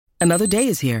Another day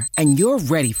is here, and you're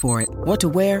ready for it. What to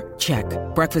wear? Check.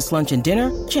 Breakfast, lunch, and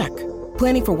dinner? Check.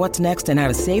 Planning for what's next and how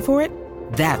to save for it?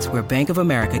 That's where Bank of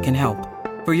America can help.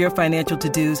 For your financial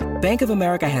to-dos, Bank of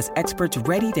America has experts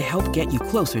ready to help get you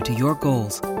closer to your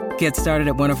goals. Get started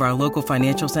at one of our local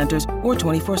financial centers or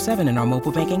 24/7 in our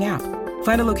mobile banking app.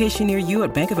 Find a location near you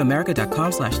at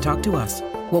bankofamerica.com/talktous.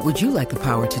 What would you like the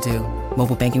power to do?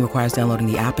 Mobile banking requires downloading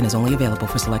the app and is only available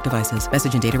for select devices.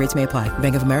 Message and data rates may apply.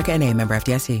 Bank of America N.A., member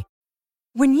FDIC.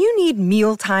 When you need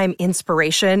mealtime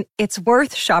inspiration, it's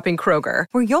worth shopping Kroger,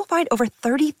 where you'll find over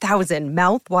 30,000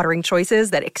 mouth-watering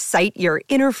choices that excite your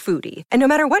inner foodie. And no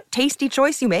matter what tasty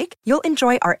choice you make, you'll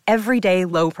enjoy our everyday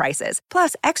low prices,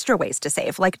 plus extra ways to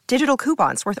save, like digital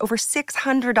coupons worth over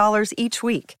 $600 each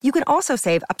week. You can also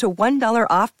save up to $1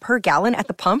 off per gallon at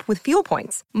the pump with fuel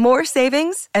points. More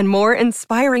savings and more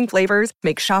inspiring flavors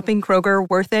make shopping Kroger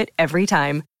worth it every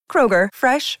time. Kroger,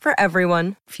 fresh for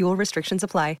everyone. Fuel restrictions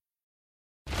apply.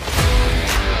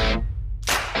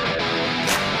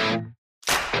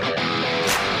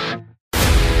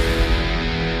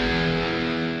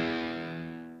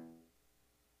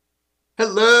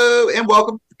 Hello and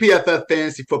welcome to PFF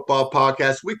Fantasy Football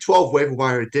Podcast, Week 12 Waiver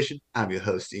Wire Edition. I'm your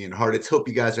host, Ian Hartitz. Hope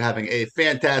you guys are having a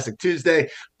fantastic Tuesday.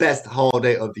 Best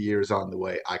holiday of the year is on the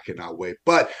way. I cannot wait.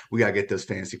 But we got to get those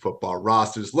fantasy football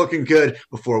rosters looking good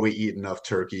before we eat enough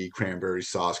turkey, cranberry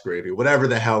sauce, gravy, whatever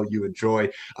the hell you enjoy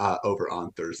over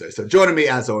on Thursday. So joining me,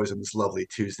 as always, on this lovely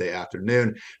Tuesday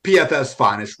afternoon, PFF's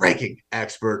finest ranking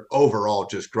expert, overall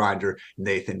just grinder,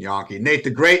 Nathan Yonke. Nate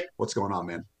the Great, what's going on,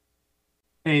 man?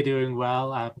 Hey, doing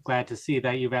well. I'm glad to see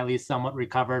that you've at least somewhat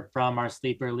recovered from our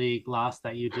sleeper league loss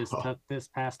that you just took this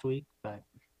past week. But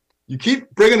you keep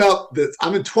bringing up that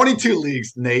I'm in 22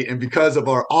 leagues, Nate, and because of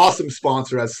our awesome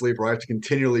sponsor at Sleeper, I have to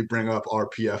continually bring up our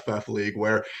PFF league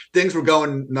where things were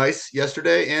going nice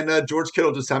yesterday, and George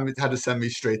Kittle just had to send me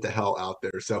straight the hell out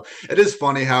there. So it is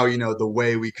funny how, the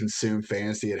way we consume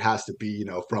fantasy, it has to be,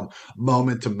 from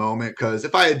moment to moment, because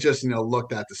if I had just,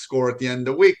 looked at the score at the end of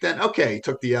the week, then okay,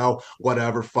 took the L,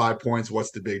 whatever, 5 points,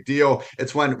 what's the big deal?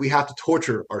 It's when we have to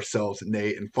torture ourselves,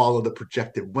 Nate, and follow the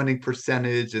projected winning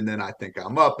percentage, and then I think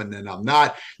I'm up, and then I'm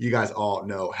not. You guys all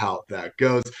know how that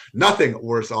goes. Nothing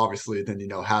worse, obviously, than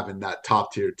having that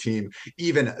top tier team,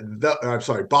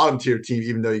 bottom tier team,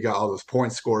 even though you got all those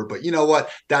points scored. But you know what?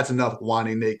 That's enough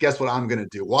whining, Nate. Guess what I'm gonna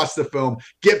do? Watch the film,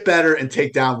 get better, and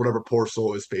take down whatever poor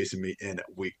soul is facing me in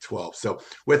week 12. So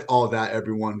with all that,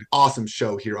 everyone, awesome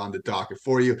show here on the docket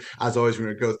for you. As always, we're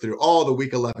gonna go through all the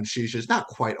week 11 sheeshes, not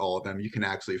quite all of them. You can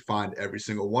actually find every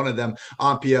single one of them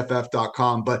on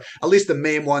pff.com, but at least the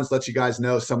main ones let you guys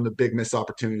know some of the big missed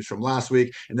opportunities from last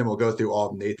week, and then we'll go through all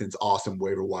of Nathan's awesome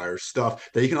waiver wire stuff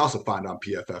that you can also find on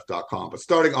pff.com. But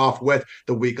starting off with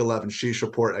the week 11 sheesh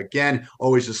report, again,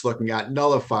 always just looking at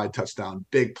nullified touchdown,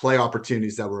 big play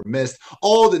opportunities that were missed,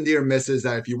 all the near misses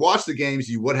that if you watch the games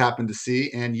you would happen to see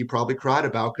and you probably cried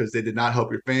about because they did not help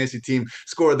your fantasy team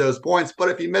score those points. But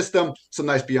if you missed them, some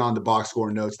nice beyond the box score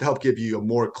notes to help give you a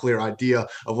more clear idea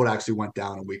of what actually went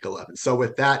down in week 11. So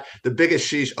with that, the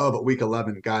biggest sheesh of week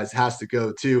 11, guys, has to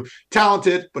go to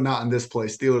talented, but not in this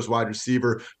place, Steelers wide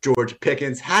receiver George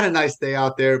Pickens. Had a nice day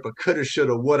out there, but coulda,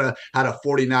 shoulda, woulda. Had a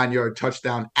 49-yard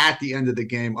touchdown at the end of the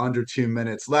game, under 2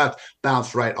 minutes left.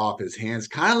 Bounced right off his hands.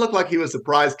 Kind of looked like he was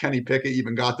surprised Kenny Pickett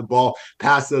even got the ball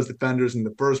past those defenders in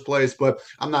the first place, but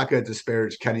I'm not going to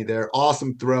disparage Kenny there.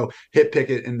 Awesome throw. Hit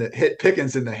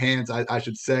Pickens in the hands, I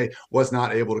should say. Was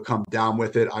not able to come down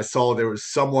with it. I saw there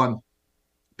was someone,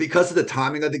 because of the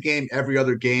timing of the game, every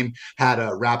other game had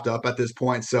wrapped up at this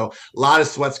point. So a lot of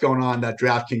sweats going on, that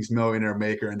DraftKings millionaire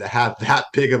maker, and to have that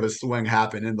big of a swing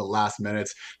happen in the last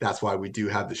minutes, that's why we do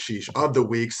have the sheesh of the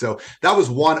week. So that was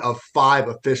one of 5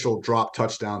 official drop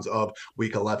touchdowns of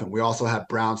week 11. We also had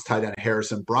Browns tight end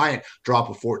Harrison Bryant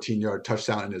drop a 14-yard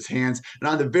touchdown in his hands. And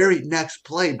on the very next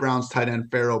play, Browns tight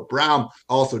end Pharaoh Brown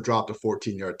also dropped a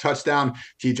 14-yard touchdown.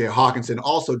 TJ Hawkinson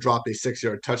also dropped a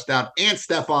 6-yard touchdown. And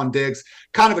Stephon Diggs,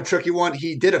 kind of a tricky one.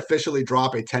 He did officially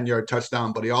drop a 10-yard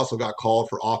touchdown, but he also got called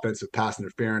for offensive pass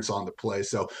interference on the play.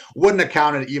 So wouldn't have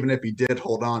counted even if he did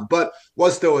hold on, but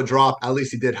was still a drop. At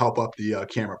least he did help up the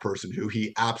camera person who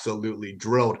he absolutely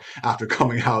drilled after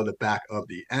coming out of the back of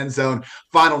the end zone.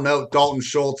 Final note, Dalton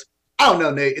Schultz. I don't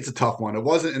know, Nate. It's a tough one. It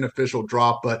wasn't an official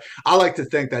drop, but I like to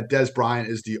think that Dez Bryant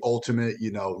is the ultimate,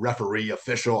 referee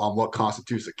official on what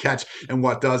constitutes a catch and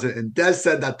what doesn't. And Dez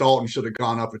said that Dalton should have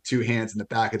gone up with 2 hands in the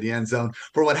back of the end zone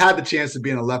for what had the chance to be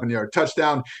an 11-yard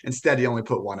touchdown. Instead, he only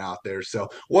put 1 out there. So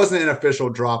wasn't an official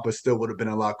drop, but still would have been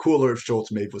a lot cooler if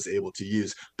Schultz maybe was able to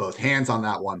use both hands on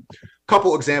that one.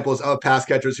 couple examples of pass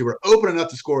catchers who were open enough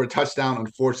to score a touchdown.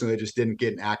 Unfortunately, they just didn't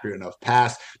get an accurate enough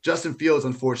pass. Justin Fields,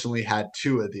 unfortunately, had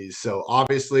 2 of these. So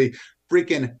obviously,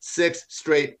 freaking 6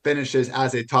 straight finishes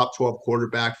as a top 12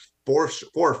 quarterback. 4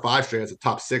 or 5 straight as a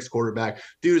top 6 quarterback.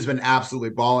 Dude has been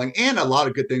absolutely balling, and a lot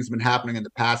of good things have been happening in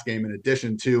the pass game in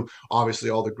addition to obviously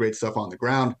all the great stuff on the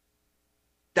ground.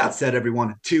 That said,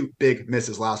 everyone, 2 big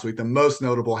misses last week. The most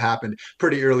notable happened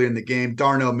pretty early in the game.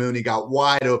 Darnell Mooney got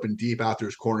wide open deep after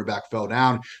his cornerback fell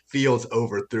down. Fields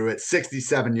overthrew it.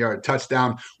 67-yard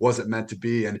touchdown. Wasn't meant to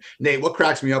be. And Nate, what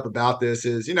cracks me up about this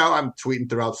is, I'm tweeting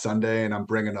throughout Sunday and I'm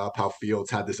bringing up how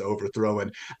Fields had this overthrow.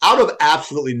 And out of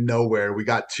absolutely nowhere, we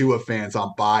got Tua fans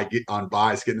on buys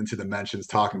getting into the mentions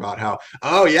talking about how,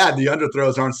 oh yeah, the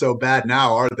underthrows aren't so bad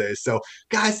now, are they? So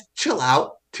guys, chill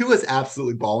out. Tua's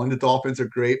absolutely balling. The Dolphins are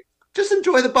great. Just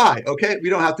enjoy the bye, okay? We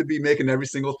don't have to be making every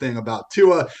single thing about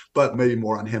Tua, but maybe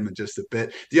more on him in just a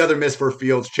bit. The other miss for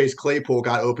Fields, Chase Claypool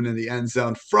got open in the end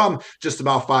zone from just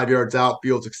about 5 yards out.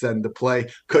 Fields extended the play,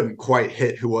 couldn't quite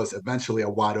hit who was eventually a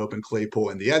wide open Claypool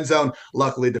in the end zone.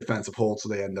 Luckily, defensive hold, so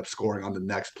they end up scoring on the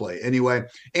next play anyway.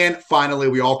 And finally,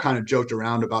 we all kind of joked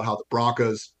around about how the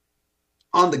Broncos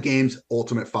on the game's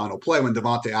ultimate final play when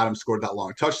Davante Adams scored that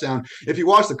long touchdown. If you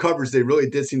watch the coverage, they really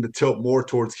did seem to tilt more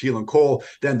towards Keelan Cole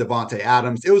than Davante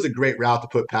Adams. It was a great route to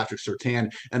put Patrick Surtain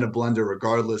in a blender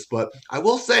regardless, but I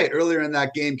will say earlier in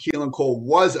that game, Keelan Cole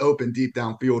was open deep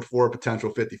downfield for a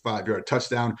potential 55-yard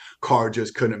touchdown. Carr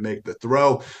just couldn't make the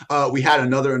throw. We had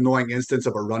another annoying instance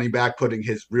of a running back putting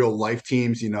his real life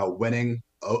teams, winning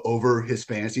over his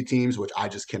fantasy teams, which I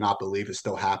just cannot believe is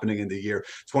still happening in the year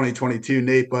 2022,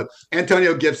 Nate. But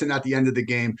Antonio Gibson at the end of the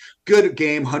game, good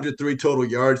game, 103 total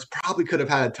yards, probably could have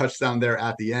had a touchdown there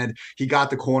at the end. He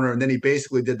got the corner, and then he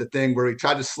basically did the thing where he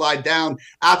tried to slide down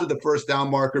after the first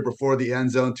down marker before the end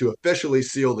zone to officially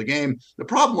seal the game. The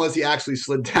problem was he actually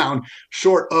slid down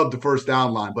short of the first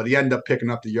down line, but he ended up picking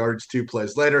up the yards 2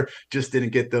 plays later, just didn't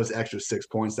get those extra 6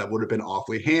 points that would have been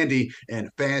awfully handy in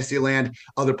fantasy land.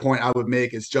 Other point I would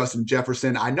make is Justin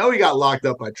Jefferson. I know he got locked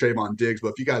up by Trayvon Diggs,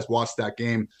 but if you guys watched that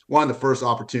game, one of the first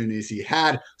opportunities he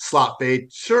had, slot fade,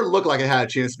 sure looked like it had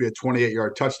a chance to be a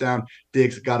 28-yard touchdown.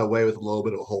 Diggs got away with a little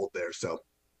bit of a hold there. So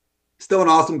still an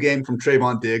awesome game from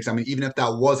Trayvon Diggs. I mean, even if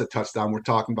that was a touchdown, we're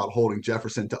talking about holding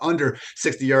Jefferson to under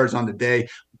 60 yards on the day.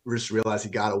 We just realized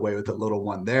he got away with a little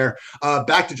one there.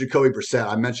 Back to Jacoby Brissett.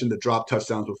 I mentioned the drop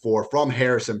touchdowns before from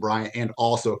Harrison Bryant and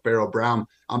also Pharaoh Brown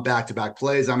on back-to-back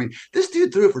plays. I mean, this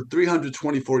dude threw it for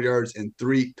 324 yards and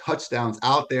 3 touchdowns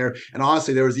out there. And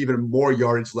honestly, there was even more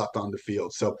yardage left on the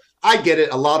field. So I get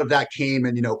it. A lot of that came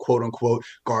in, quote unquote,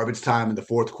 garbage time in the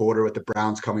fourth quarter with the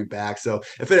Browns coming back. So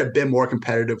if it had been more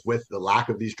competitive with the lack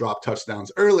of these drop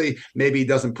touchdowns early, maybe he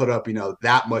doesn't put up,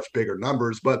 that much bigger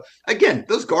numbers. But again,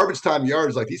 those garbage time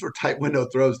yards, like these were tight window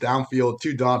throws downfield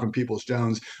to Donovan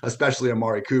Peoples-Jones, especially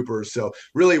Amari Cooper. So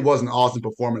really was an awesome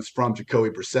performance from Jacoby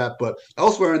Brissett. But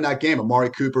elsewhere in that game, Amari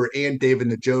Cooper and David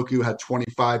Njoku had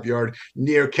 25-yard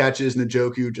near catches.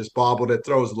 Njoku just bobbled it,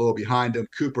 throws a little behind him.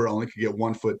 Cooper only could get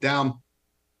 1 foot down.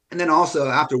 And then also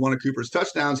after one of Cooper's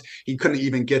touchdowns, he couldn't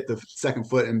even get the second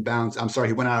foot in bounds. I'm sorry,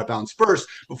 he went out of bounds first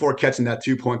before catching that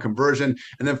 2-point conversion.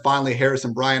 And then finally,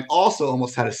 Harrison Bryant also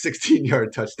almost had a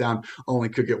 16-yard touchdown, only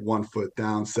could get 1 foot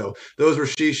down. So those were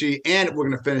Shishi. And we're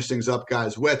going to finish things up,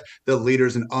 guys, with the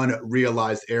leaders in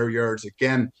unrealized air yards.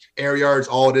 Again, air yards,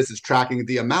 all it is tracking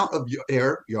the amount of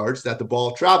air yards that the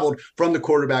ball traveled from the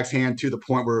quarterback's hand to the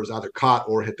point where it was either caught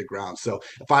or hit the ground. So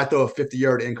if I throw a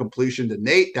 50-yard incompletion to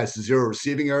Nate, that's 0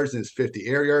 receiving yards and it's 50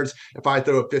 air yards. If I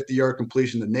throw a 50-yard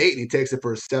completion to Nate and he takes it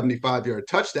for a 75-yard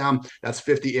touchdown, that's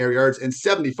 50 air yards and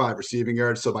 75 receiving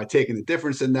yards. So by taking the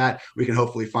difference in that, we can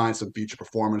hopefully find some future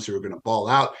performers who are going to ball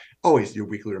out. Always your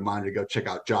weekly reminder to go check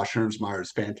out Josh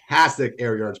Hermsmeyer's fantastic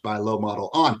air yards by low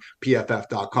model on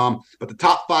PFF.com. But the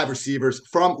top 5 receivers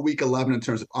from week 11 in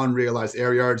terms of unrealized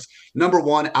air yards. Number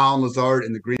 1, Allen Lazard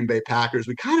in the Green Bay Packers.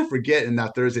 We kind of forget in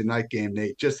that Thursday night game,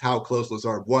 Nate, just how close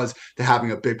Lazard was to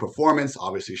having a big performance.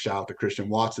 Obviously, shout out to Christian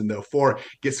Watson, though, for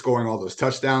scoring all those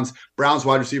touchdowns. Browns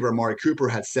wide receiver Amari Cooper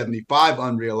had 75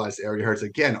 unrealized air yards.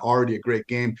 Again, already a great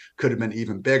game. Could have been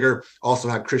even bigger. Also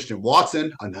had Christian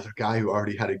Watson, another guy who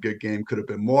already had a good game, could have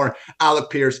been more. Alec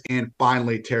Pierce, and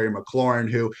finally Terry McLaurin,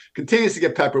 who continues to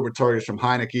get peppered with targets from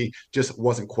Heineke. Just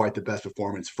wasn't quite the best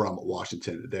performance from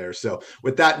Washington there. So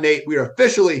with that, Nate, we are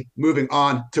officially moving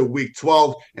on to week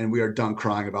 12, and we are done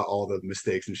crying about all the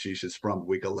mistakes and sheeshes from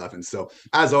week 11. So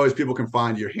as always, people can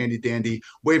find your handy dandy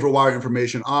waiver wire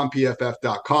information on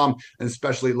PFF.com, and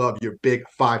especially love your big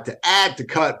 5 to add, to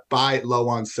cut, buy low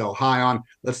on, sell high on.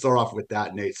 Let's start off with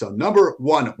that, Nate. So number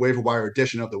 1 waiver wire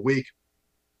edition of the week,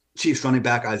 Chiefs running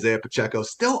back Isaiah Pacheco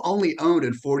still only owned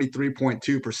in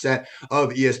 43.2% of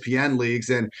ESPN leagues.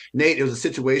 And Nate, it was a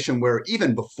situation where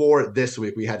even before this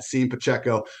week, we had seen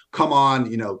Pacheco come on,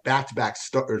 back-to-back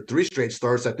or three straight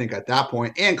starts, I think, at that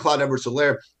point. And Clyde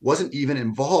Edwards-Helaire wasn't even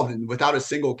involved without a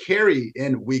single carry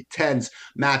in Week 10's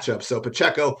matchup. So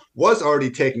Pacheco was already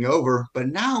taking over. But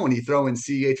now when you throw in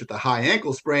CEH with a high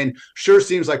ankle sprain, sure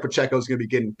seems like Pacheco is going to be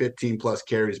getting 15-plus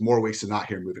carries more weeks than not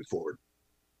here moving forward.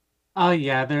 Oh,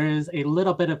 yeah, there is a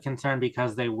little bit of concern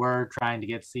because they were trying to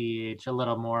get CEH a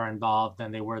little more involved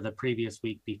than they were the previous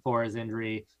week before his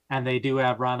injury. And they do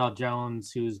have Ronald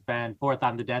Jones, who's been fourth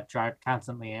on the depth chart,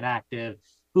 constantly inactive,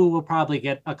 who will probably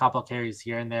get a couple carries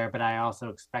here and there. But I also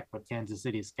expect with Kansas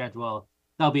City's schedule,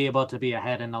 they'll be able to be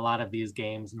ahead in a lot of these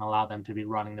games and allow them to be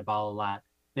running the ball a lot.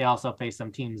 They also face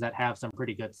some teams that have some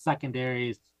pretty good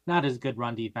secondaries, not as good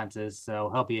run defenses, so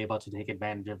he'll be able to take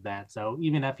advantage of that. So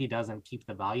even if he doesn't keep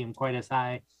the volume quite as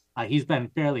high, he's been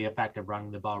fairly effective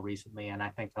running the ball recently, and I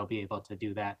think he'll be able to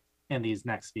do that in these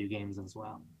next few games as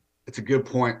well. It's a good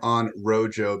point on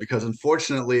Rojo because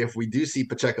unfortunately, if we do see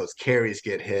Pacheco's carries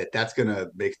get hit, that's going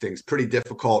to make things pretty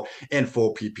difficult in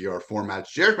full PPR formats.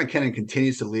 Jerick McKinnon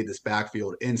continues to lead this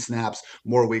backfield in snaps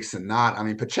more weeks than not. I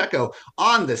mean, Pacheco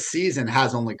on the season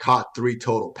has only caught 3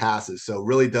 total passes, so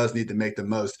really does need to make the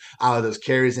most out of those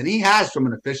carries. And he has from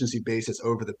an efficiency basis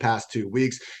over the past 2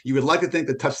 weeks. You would like to think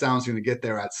the touchdown's going to get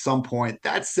there at some point.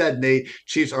 That said, Nate,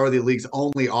 Chiefs are the league's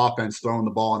only offense throwing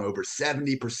the ball in over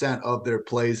 70% of their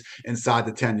plays inside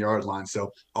the 10-yard line.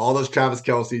 So all those Travis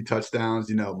Kelce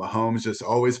touchdowns, Mahomes just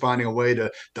always finding a way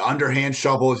to underhand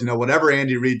shovels, whatever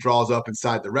Andy Reid draws up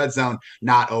inside the red zone,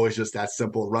 not always just that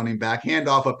simple running back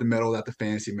handoff up the middle that the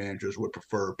fantasy managers would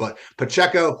prefer. But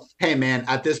Pacheco, hey man,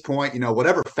 at this point,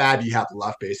 whatever fab you have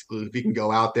left, basically, if you can go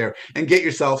out there and get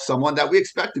yourself someone that we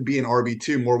expect to be an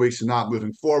RB2 more weeks than not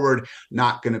moving forward,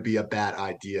 not going to be a bad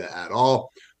idea at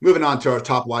all. Moving on to our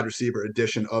top wide receiver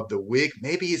edition of the week.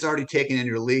 Maybe he's already taken in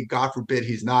your league. God forbid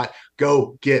he's not.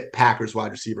 Go get Packers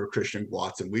wide receiver Christian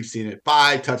Watson. We've seen it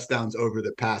 5 touchdowns over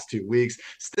the past 2 weeks.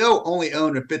 Still only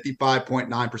owned in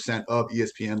 55.9% of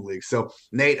ESPN leagues. So,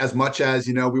 Nate, as much as,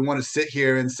 we want to sit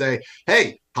here and say,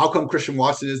 hey, how come Christian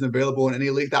Watson isn't available in any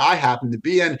league that I happen to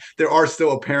be in? There are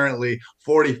still apparently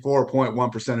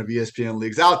 44.1% of ESPN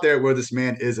leagues out there where this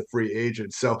man is a free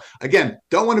agent. So again,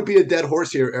 don't want to be a dead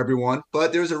horse here, everyone,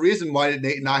 but there's a reason why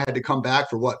Nate and I had to come back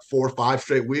for 4 or 5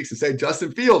 straight weeks and say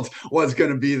Justin Fields was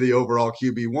going to be the overall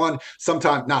QB1,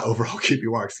 sometime not overall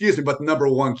QB1, excuse me, but the number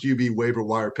 1 QB waiver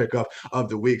wire pickup of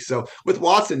the week. So with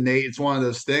Watson, Nate, it's one of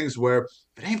those things where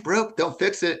if it ain't broke, don't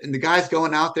fix it. And the guy's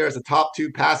going out there as a top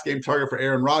 2 pass game target for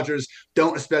Aaron Rodgers.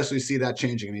 Don't especially see that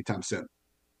changing anytime soon.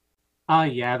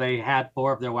 Yeah, they had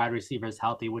 4 of their wide receivers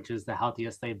healthy, which is the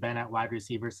healthiest they've been at wide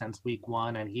receiver since week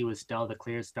 1, and he was still the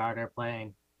clear starter,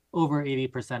 playing over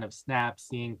 80% of snaps,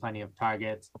 seeing plenty of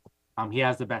targets. He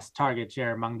has the best target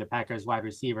share among the Packers wide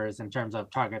receivers in terms of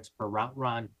targets per route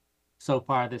run so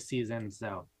far this season.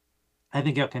 So I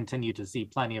think he'll continue to see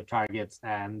plenty of targets,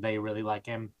 and they really like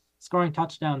him scoring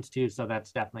touchdowns too. So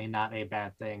that's definitely not a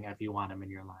bad thing if you want him in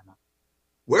your lineup.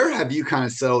 Where have you kind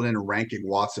of settled in ranking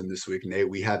Watson this week, Nate?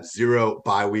 We have 0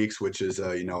 bye weeks, which is,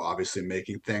 obviously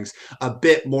making things a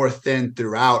bit more thin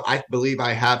throughout. I believe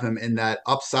I have him in that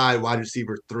upside wide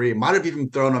receiver 3. Might have even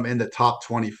thrown him in the top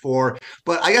 24.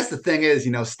 But I guess the thing is,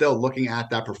 still looking at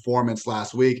that performance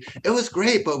last week, it was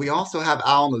great. But we also have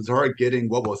Allen Lazard getting,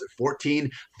 14,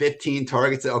 15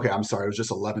 targets. Okay, I'm sorry. It was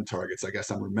just 11 targets. I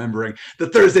guess I'm remembering the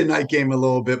Thursday night game a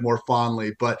little bit more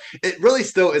fondly. But it really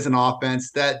still is an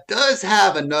offense that does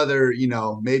have another,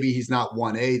 maybe he's not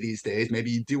 1A these days. Maybe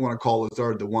you do want to call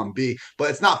Lazard the 1B, but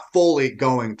it's not fully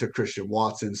going to Christian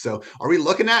Watson. So are we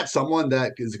looking at someone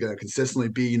that is going to consistently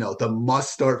be, the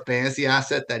must-start fantasy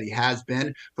asset that he has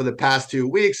been for the past 2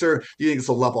 weeks, or do you think this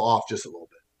will level off just a little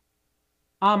bit?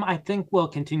 I think we'll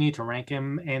continue to rank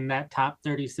him in that top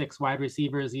 36 wide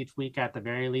receivers each week at the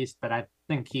very least, but I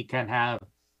think he can have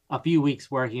a few weeks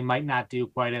where he might not do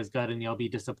quite as good and you'll be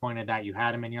disappointed that you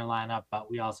had him in your lineup. But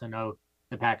we also know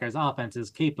the Packers offense is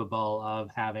capable of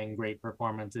having great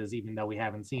performances, even though we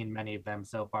haven't seen many of them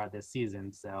so far this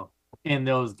season. So in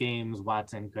those games,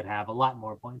 Watson could have a lot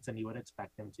more points than you would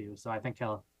expect him to. So I think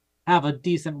he'll have a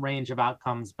decent range of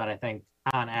outcomes, but I think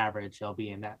on average, he'll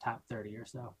be in that top 30 or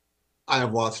so. I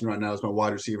have Watson right now as my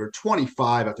wide receiver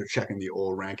 25 after checking the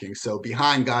old rankings. So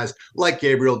behind guys like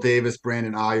Gabriel Davis,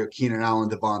 Brandon Aiyuk, Keenan Allen,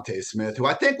 Devontae Smith, who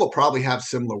I think will probably have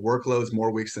similar workloads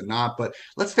more weeks than not. But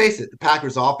let's face it, the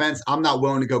Packers offense, I'm not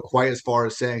willing to go quite as far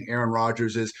as saying Aaron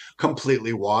Rodgers is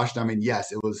completely washed. I mean,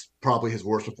 yes, it was probably his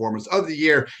worst performance of the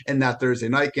year in that Thursday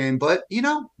night game, but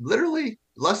literally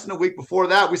less than a week before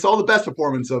that, we saw the best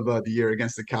performance of the year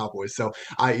against the Cowboys. So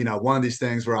one of these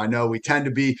things where I know we tend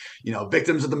to be,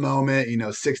 victims of the moment.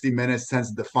 60 minutes tends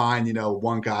to define,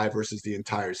 one guy versus the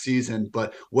entire season,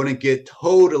 but wouldn't get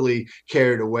totally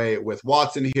carried away with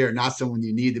Watson here. Not someone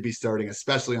you need to be starting,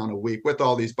 especially on a week with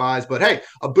all these buys. But hey,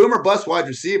 a boomer bust wide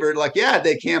receiver, like, yeah,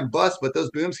 they can bust, but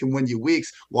those booms can win you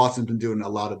weeks. Watson's been doing a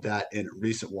lot of that in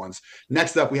recent ones.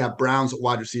 Next up, we have Browns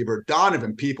wide receiver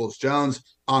Donovan Peoples-Jones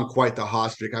on quite the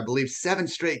hot streak. I believe 7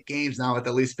 straight games now with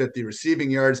at least 50 receiving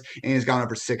yards, and he's gone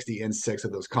over 60 in 6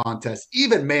 of those contests.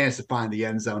 Even managed to find the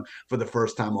end zone for the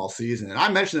first time all season. And I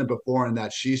mentioned it before in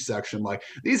that sheesh section, like,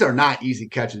 these are not easy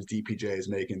catches DPJ is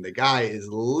making. The guy is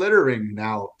littering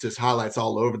now, just highlights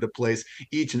all over the place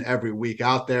each and every week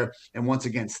out there. And once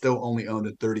again, still only owned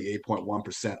in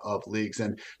 38.1% of leagues.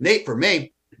 And Nate, for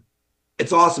me,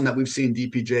 it's awesome that we've seen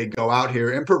DPJ go out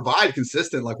here and provide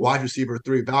consistent, like, wide receiver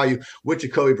 3 value with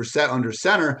Jacoby Brissett under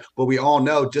center. But we all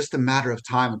know just a matter of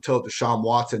time until Deshaun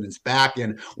Watson is back.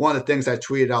 And one of the things I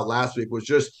tweeted out last week was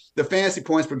just the fantasy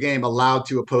points per game allowed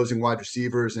to opposing wide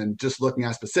receivers, and just looking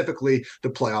at specifically the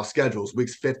playoff schedules,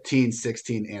 weeks 15,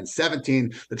 16, and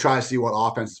 17, to try to see what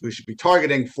offenses we should be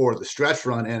targeting for the stretch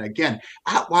run. And again,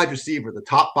 at wide receiver, the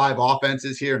top 5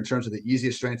 offenses here in terms of the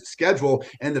easiest strength of schedule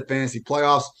in the fantasy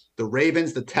playoffs: the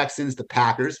Ravens, the Texans, the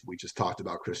Packers. We just talked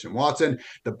about Christian Watson,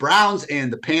 the Browns,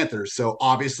 and the Panthers. So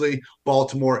obviously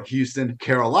Baltimore, Houston,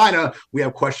 Carolina, we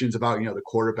have questions about, the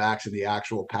quarterbacks and the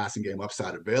actual passing game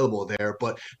upside available there.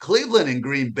 But Cleveland and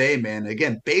Green Bay, man,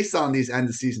 again, based on these end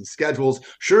of season schedules,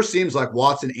 sure seems like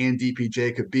Watson and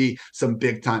DPJ could be some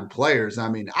big time players. I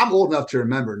mean, I'm old enough to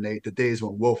remember, Nate, the days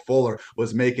when Will Fuller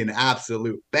was making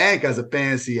absolute bank as a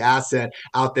fantasy asset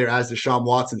out there as Deshaun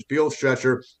Watson's field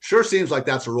stretcher. Sure seems like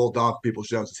that's a role Donovan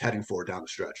Peoples-Jones is heading for down the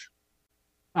stretch.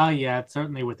 Oh, yeah, it's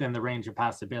certainly within the range of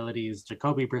possibilities.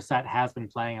 Jacoby Brissett has been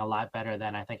playing a lot better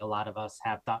than I think a lot of us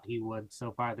have thought he would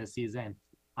so far this season.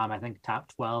 I think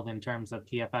top 12 in terms of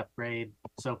PFF grade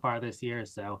so far this year.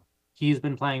 So he's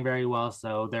been playing very well.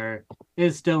 So there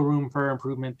is still room for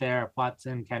improvement there. If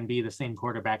Watson can be the same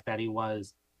quarterback that he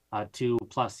was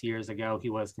 2+ years ago,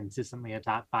 he was consistently a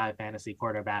top 5 fantasy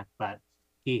quarterback, but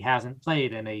he hasn't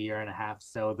played in a year and a half.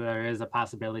 So there is a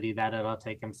possibility that it'll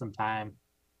take him some time.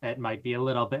 It might be a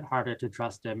little bit harder to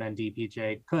trust him, and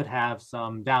DPJ could have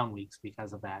some down weeks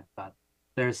because of that. But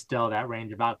there's still that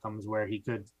range of outcomes where he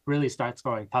could really start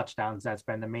scoring touchdowns. That's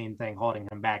been the main thing holding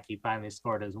him back. He finally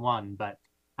scored his 1, but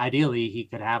ideally he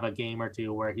could have a game or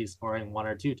 2 where he's scoring 1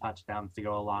 or 2 touchdowns to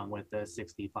go along with the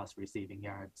 60+ receiving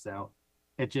yards. So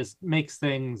it just makes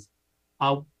things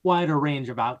a wider range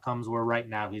of outcomes, where right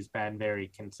now he's been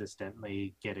very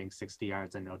consistently getting 60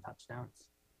 yards and no touchdowns.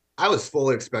 I was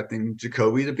fully expecting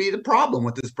Jacoby to be the problem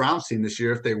with this Browns team this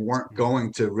year if they weren't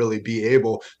going to really be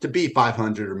able to be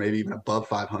 500 or maybe even above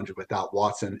 500 without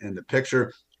Watson in the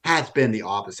picture. Has been the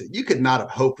opposite. You could not have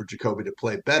hoped for Jacoby to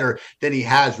play better than he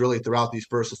has really throughout these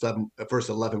first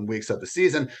 11 weeks of the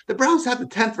season. The Browns have the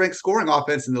 10th ranked scoring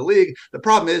offense in the league. The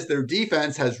problem is their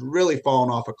defense has really fallen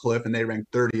off a cliff, and they rank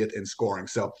 30th in scoring.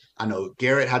 So I know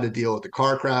Garrett had to deal with the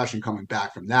car crash and coming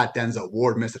back from that. Denzel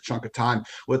Ward missed a chunk of time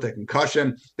with a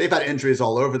concussion. They've had injuries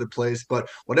all over the place, but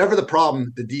whatever the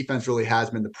problem, the defense really has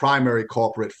been the primary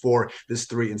culprit for this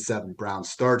 3-7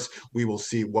 Browns starts. We will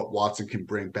see what Watson can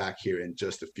bring back here in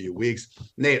just a few weeks.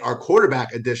 Nate, our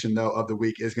quarterback edition, though, of the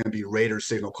week is going to be Raiders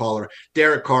signal caller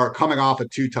Derek Carr, coming off a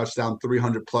 2-touchdown,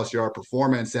 300+ yard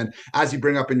performance. And as you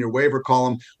bring up in your waiver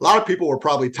column, a lot of people were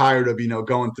probably tired of,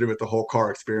 going through with the whole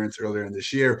Carr experience earlier in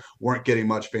this year, weren't getting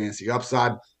much fancy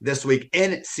upside. This week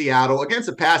in Seattle against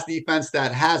a pass defense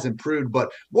that has improved, but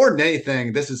more than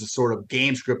anything, this is a sort of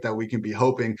game script that we can be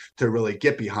hoping to really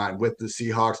get behind, with the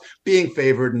Seahawks being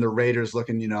favored and the Raiders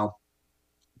looking,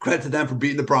 credit to them for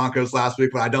beating the Broncos last week,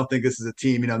 but I don't think this is a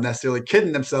team, necessarily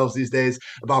kidding themselves these days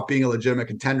about being a legitimate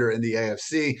contender in the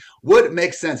AFC. Would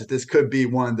make sense if this could be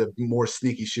one of the more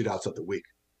sneaky shootouts of the week.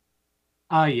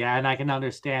 Oh, yeah, and I can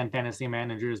understand fantasy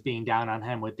managers being down on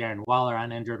him with Darren Waller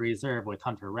on injured reserve, with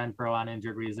Hunter Renfrow on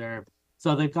injured reserve.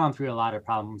 So they've gone through a lot of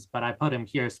problems, but I put him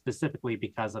here specifically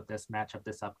because of this matchup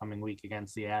this upcoming week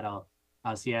against Seattle.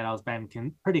 Seattle's been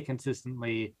pretty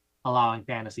consistently allowing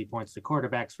fantasy points to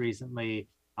quarterbacks recently.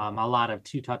 A lot of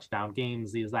 2-touchdown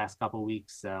games these last couple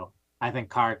weeks. So I think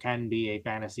Carr can be a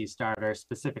fantasy starter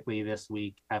specifically this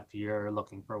week if you're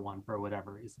looking for one for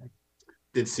whatever reason.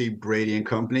 did see Brady and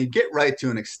company get right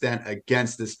to an extent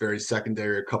against this very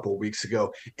secondary a couple of weeks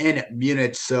ago in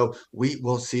Munich. So we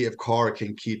will see if Carr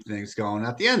can keep things going.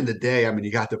 At the end of the day, I mean,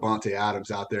 you got Devontae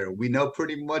Adams out there. We know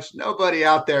pretty much nobody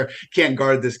out there can't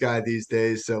guard this guy these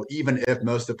days. So even if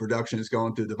most of the production is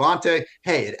going through Devontae,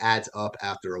 hey, it adds up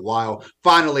after a while.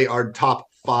 Finally, our top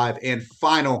 5 and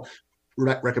final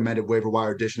recommended waiver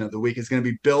wire edition of the week is going to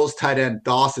be Bills tight end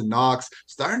Dawson Knox,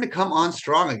 starting to come on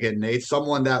strong again, Nate.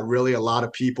 Someone that really a lot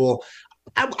of people,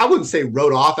 I wouldn't say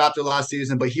wrote off after last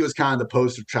season, but he was kind of the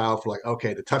poster child for like,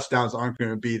 okay, the touchdowns aren't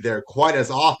going to be there quite as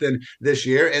often this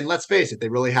year. And let's face it, they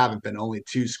really haven't been, only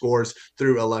 2 scores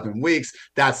through 11 weeks.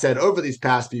 That said, over these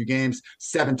past few games,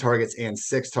 7 targets and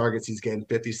 6 targets. He's getting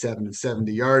 57 and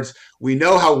 70 yards. We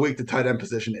know how weak the tight end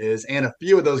position is. And a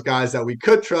few of those guys that we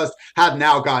could trust have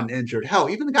now gotten injured. Hell,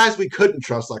 even the guys we couldn't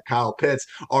trust, like Kyle Pitts,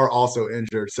 are also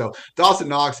injured. So Dawson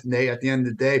Knox, Nate, at the end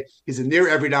of the day, he's a near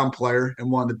every down player and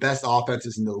one of the best offenses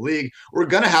in the league. We're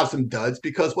going to have some duds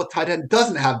because what tight end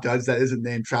doesn't have duds that isn't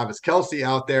named Travis Kelce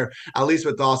out there? At least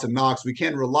with Dawson Knox, we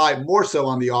can rely more so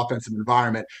on the offensive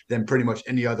environment than pretty much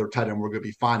any other tight end we're going to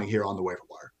be finding here on the waiver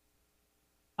wire.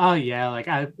 Oh, yeah. Like,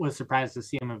 I was surprised to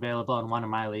see him available in one of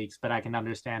my leagues, but I can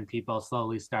understand people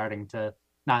slowly starting to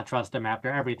not trust him after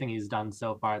everything he's done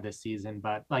so far this season.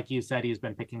 But like you said, he's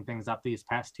been picking things up these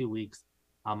past 2 weeks.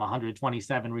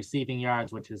 127 receiving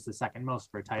yards, which is the second most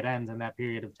for tight ends in that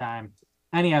period of time.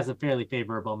 And he has a fairly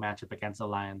favorable matchup against the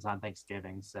Lions on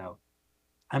Thanksgiving. So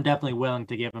I'm definitely willing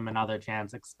to give him another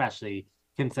chance, especially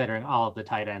considering all of the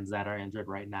tight ends that are injured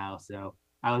right now. So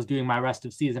I was doing my rest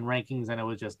of season rankings, and it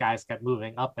was just guys kept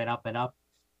moving up and up and up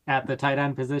at the tight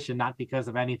end position, not because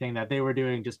of anything that they were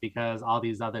doing, just because all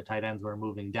these other tight ends were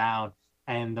moving down,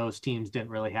 and those teams didn't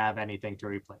really have anything to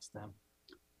replace them.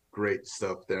 Great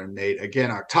stuff there, Nate.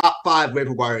 Again, our top 5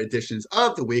 waiver wire editions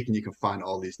of the week, and you can find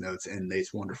all these notes in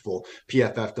Nate's wonderful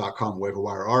PFF.com waiver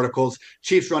wire articles.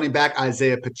 Chiefs running back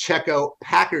Isaiah Pacheco,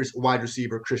 Packers wide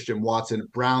receiver Christian Watson,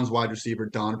 Browns wide receiver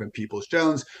Donovan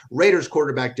Peoples-Jones, Raiders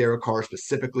quarterback Derek Carr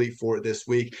specifically for this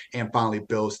week, and finally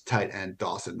Bills tight end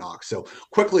Dawson Knox. So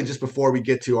quickly, just before we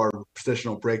get to our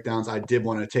positional breakdowns, I did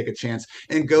want to take a chance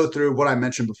and go through what I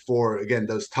mentioned before. Again,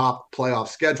 those top playoff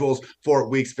schedules for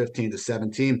weeks 15 to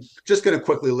 17. Just going to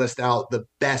quickly list out the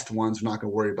best ones. We're not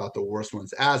going to worry about the worst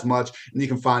ones as much. And you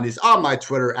can find these on my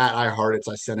Twitter at iHeartIts.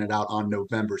 I sent it out on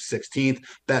November 16th.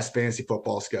 Best fantasy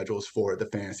football schedules for the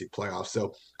fantasy playoffs.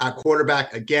 So at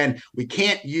quarterback, again, we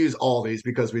can't use all these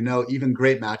because we know even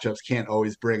great matchups can't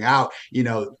always bring out,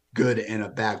 good and a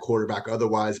bad quarterback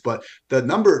otherwise. But the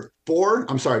number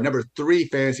 3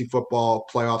 fantasy football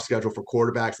playoff schedule for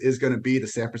quarterbacks is going to be the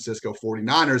San Francisco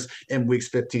 49ers in weeks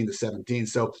 15 to 17.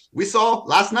 So we saw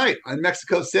last night in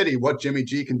Mexico City what Jimmy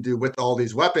G can do with all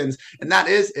these weapons, and that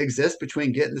is exist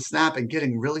between getting the snap and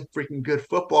getting really freaking good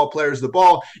football players the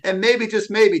ball. And maybe, just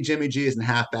maybe, Jimmy G isn't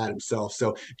half bad himself.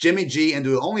 So Jimmy G, and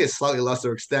to only a slightly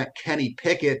lesser extent, Kenny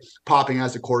Pickett popping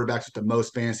as the quarterbacks with the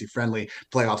most fantasy-friendly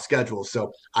playoff schedules.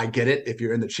 So I get it. If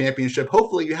you're in the championship,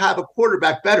 hopefully you have a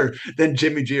quarterback better than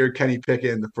Jimmy G or Kenny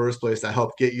Pickett in the first place that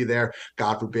helped get you there.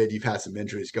 God forbid you've had some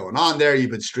injuries going on there.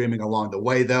 You've been streaming along the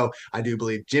way, though. I do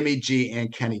believe Jimmy G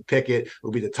and Kenny Pickett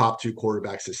will be the top 2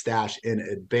 quarterbacks to stash in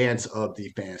advance of the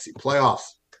fantasy playoffs.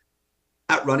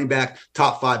 At running back,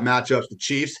 top 5 matchups, the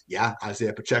Chiefs. Yeah,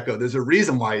 Isaiah Pacheco. There's a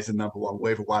reason why he's the number 1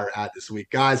 waiver wire ad this week,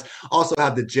 guys. Also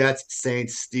have the Jets,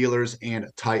 Saints, Steelers, and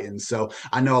Titans. So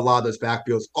I know a lot of those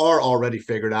backfields are already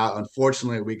figured out.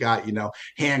 Unfortunately, we got,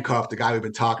 handcuffed, the guy we've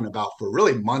been talking about for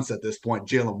really months at this point,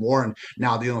 Jaylen Warren,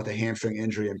 now dealing with a hamstring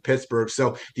injury in Pittsburgh.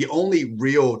 So the only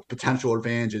real potential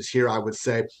advantages here, I would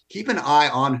say, keep an eye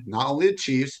on not only the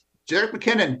Chiefs, Jerick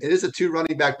McKinnon, it is a 2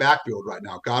 running back backfield right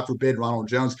now. God forbid Ronald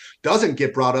Jones doesn't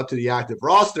get brought up to the active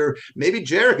roster. Maybe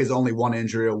Jerick is only 1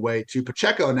 injury away to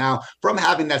Pacheco now from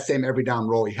having that same every down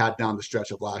role he had down the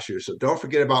stretch of last year. So don't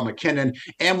forget about McKinnon.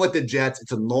 And with the Jets,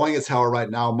 it's annoying as hell right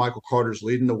now. Michael Carter's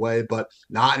leading the way, but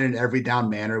not in an every down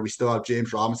manner. We still have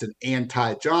James Robinson and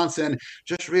Ty Johnson.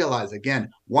 Just realize, again,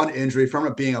 1 injury from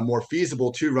it being a more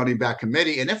feasible 2 running back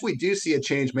committee. And if we do see a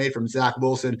change made from Zach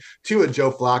Wilson to a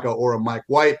Joe Flacco or a Mike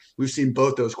White, we've seen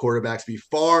both those quarterbacks be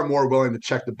far more willing to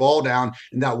check the ball down,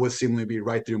 and that would seemingly be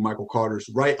right through Michael Carter's,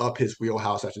 right up his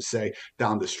wheelhouse, I should say,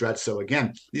 down the stretch. So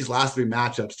again, these last 3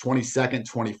 matchups, 22nd,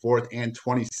 24th, and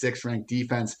 26th ranked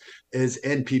defense is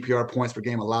in PPR points per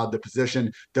game allowed the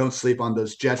position. Don't sleep on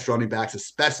those Jets running backs,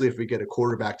 especially if we get a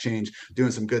quarterback change,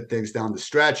 doing some good things down the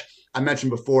stretch. I mentioned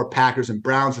before Packers and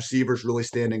Browns. Browns receivers really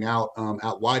standing out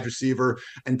at wide receiver.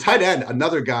 And tight end,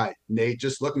 another guy, Nate,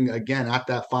 just looking again at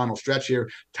that final stretch here,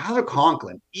 Tyler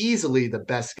Conklin, easily the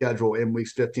best schedule in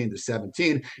weeks 15 to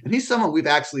 17. And he's someone we've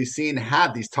actually seen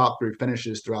have these top 3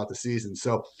 finishes throughout the season.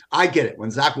 So I get it.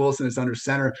 When Zach Wilson is under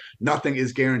center, nothing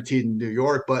is guaranteed in New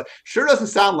York, but sure doesn't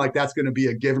sound like that's going to be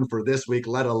a given for this week,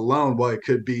 let alone what it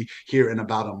could be here in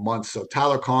about a month. So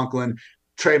Tyler Conklin,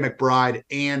 Trey McBride,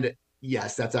 and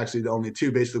yes, that's actually the only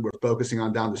 2 basically we're focusing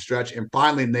on down the stretch. And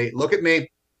finally, Nate, look at me.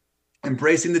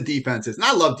 Embracing the defenses. And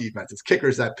I love defenses.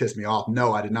 Kickers that piss me off.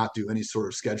 No, I did not do any sort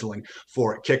of scheduling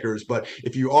for kickers. But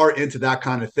if you are into that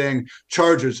kind of thing,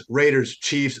 Chargers, Raiders,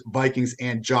 Chiefs, Vikings,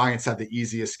 and Giants have the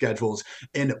easiest schedules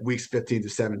in weeks 15 to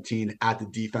 17 at the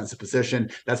defensive position.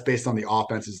 That's based on the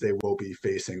offenses they will be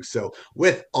facing. So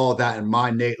with all that in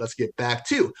mind, Nate, let's get back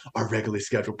to our regularly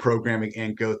scheduled programming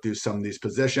and go through some of these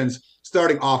positions.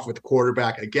 Starting off with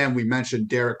quarterback, again, we mentioned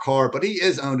Derek Carr, but he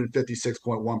is owned in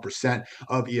 56.1%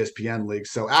 of ESPN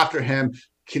leagues. So after him,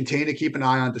 continue to keep an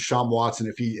eye on Deshaun Watson.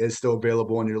 If he is still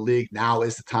available in your league, now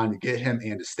is the time to get him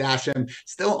and to stash him.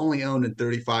 Still only owned in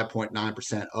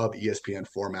 35.9% of ESPN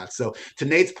formats. So to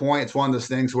Nate's point, it's one of those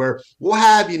things where we'll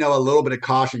have, a little bit of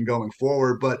caution going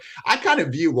forward, but I kind of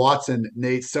view Watson,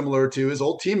 Nate, similar to his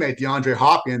old teammate, DeAndre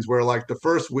Hopkins, where like the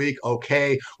first week,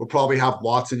 okay, we'll probably have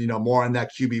Watson, more on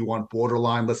that QB1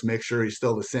 borderline. Let's make sure he's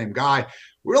still the same guy.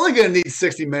 We're only going to need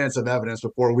 60 minutes of evidence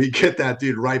before we get that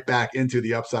dude right back into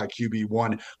the upside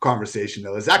QB1 conversation,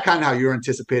 though. Is that kind of how you're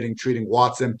anticipating treating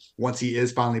Watson once he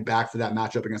is finally back for that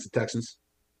matchup against the Texans?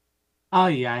 Oh,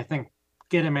 yeah, I think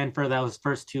get him in for those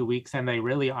first 2 weeks, and they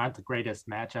really aren't the greatest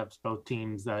matchups. Both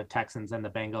teams, the Texans and the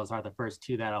Bengals, are the first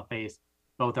 2 that I'll face.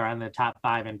 Both are in the top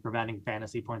 5 in preventing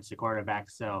fantasy points to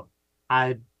quarterbacks. So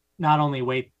I'd not only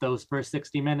wait those first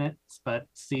 60 minutes, but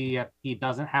see if he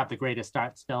doesn't have the greatest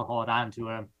start, still hold on to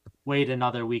him, wait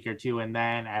another week or 2. And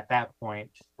then at that point,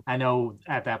 I know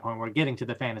at that point we're getting to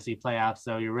the fantasy playoffs,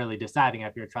 so you're really deciding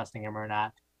if you're trusting him or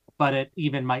not. But it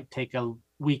even might take a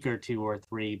week or 2 or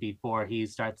 3 before he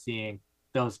starts seeing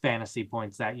those fantasy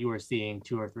points that you were seeing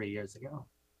 2 or 3 years ago.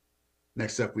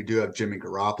 Next up, we do have Jimmy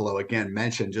Garoppolo. Again,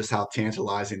 mentioned just how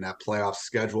tantalizing that playoff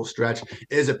schedule stretch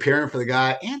is appearing for the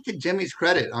guy. And to Jimmy's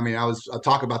credit, I mean, I'll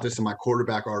talk about this in my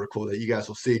quarterback article that you guys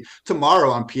will see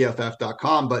tomorrow on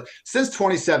PFF.com. But since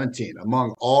 2017,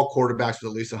 among all quarterbacks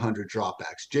with at least 100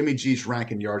 dropbacks, Jimmy G's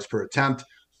rank in yards per attempt.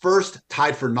 First,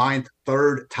 tied for 9th.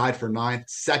 Third, tied for 9th.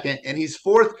 Second, and he's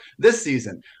 4th this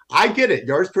season. I get it.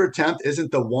 Yards per attempt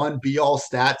isn't the one be-all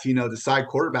stat to, decide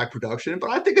quarterback production, but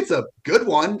I think it's a good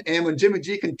one. And when Jimmy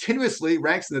G continuously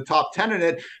ranks in the top 10 in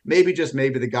it, maybe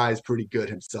the guy is pretty good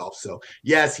himself. So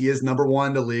yes, he is number 1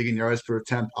 in the league in yards per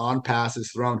attempt on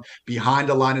passes thrown behind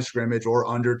the line of scrimmage or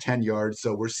under 10 yards.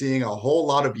 So we're seeing a whole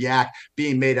lot of yak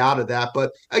being made out of that.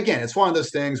 But again, it's one of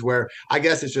those things where I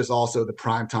guess it's just also the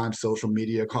primetime social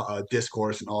media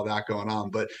discourse and all that going on.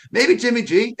 But maybe Jimmy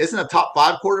G isn't a top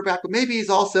 5 quarterback, but maybe he's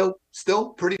also still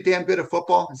pretty damn good at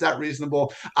football. Is that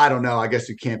reasonable? I don't know. I guess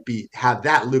you can't have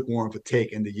that lukewarm of a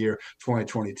take in the year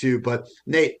 2022. But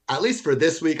Nate, at least for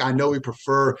this week, I know we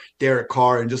prefer Derek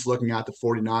Carr, and just looking at the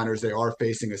 49ers, they are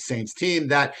facing a Saints team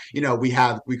that,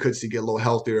 we could see get a little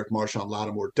healthier if Marshawn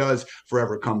Lattimore does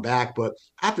forever come back. But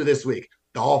after this week,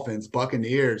 Dolphins,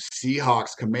 Buccaneers,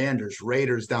 Seahawks, Commanders,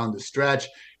 Raiders down the stretch.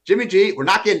 Jimmy G, we're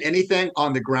not getting anything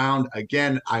on the ground.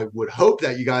 Again, I would hope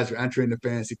that you guys are entering the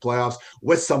fantasy playoffs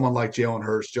with someone like Jalen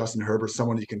Hurts, Justin Herbert,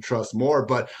 someone you can trust more.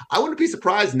 But I wouldn't be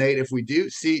surprised, Nate, if we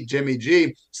do see Jimmy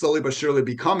G slowly but surely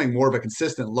becoming more of a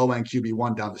consistent low-end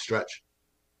QB1 down the stretch.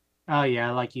 Oh,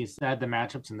 yeah, like you said, the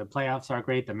matchups in the playoffs are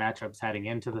great. The matchups heading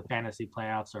into the fantasy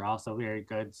playoffs are also very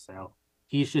good. So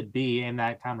he should be in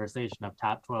that conversation of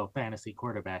top 12 fantasy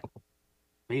quarterback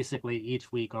basically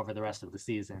each week over the rest of the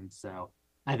season. So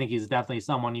I think he's definitely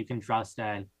someone you can trust,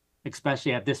 and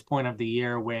especially at this point of the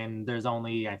year when there's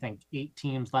only, I think, 8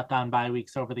 teams left on bye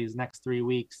weeks over these next 3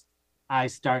 weeks. I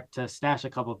start to stash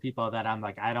a couple of people that I'm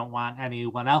like, I don't want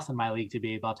anyone else in my league to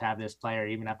be able to have this player,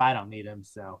 even if I don't need him.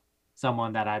 So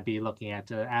someone that I'd be looking at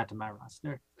to add to my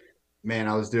roster. Man,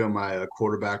 I was doing my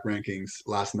quarterback rankings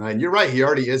last night, and you're right. He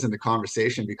already is in the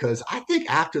conversation because I think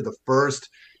after the first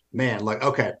 –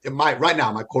 right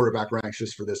now, my quarterback ranks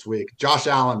just for this week. Josh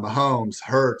Allen, Mahomes,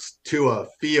 Hurts, Tua,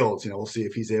 Fields, we'll see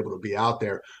if he's able to be out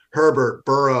there. Herbert,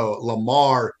 Burrow,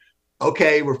 Lamar.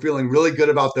 Okay, we're feeling really good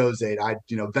about those 8. I,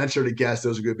 venture to guess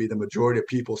those are going to be the majority of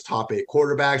people's top 8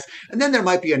 quarterbacks. And then there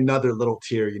might be another little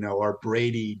tier, our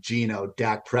Brady, Geno,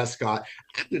 Dak Prescott.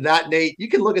 After that, Nate, you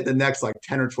can look at the next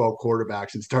 10 or 12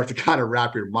 quarterbacks and start to kind of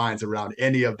wrap your minds around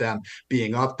any of them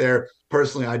being up there.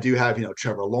 Personally, I do have,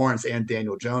 Trevor Lawrence and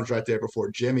Daniel Jones right there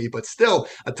before Jimmy, but still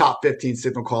a top 15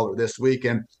 signal caller this week.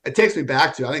 And it takes me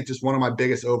back to, I think, just one of my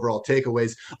biggest overall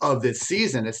takeaways of this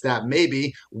season. It's that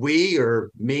maybe we, or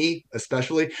me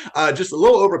especially, just a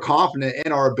little overconfident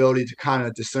in our ability to kind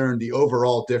of discern the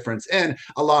overall difference in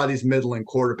a lot of these middling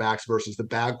quarterbacks versus the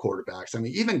bad quarterbacks. I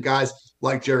mean, even guys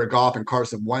like Jared Goff and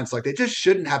Carson Wentz, like they just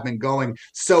shouldn't have been going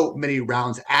so many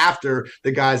rounds after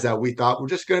the guys that we thought were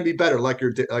just going to be better, like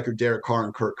your Derek Carr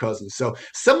and Kirk Cousins. So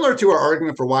similar to our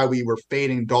argument for why we were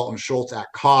fading Dalton Schultz at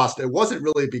cost, it wasn't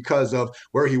really because of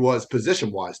where he was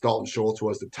position-wise. Dalton Schultz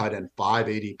was the tight end 5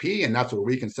 ADP, and that's where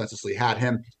we consensusly had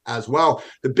him as well.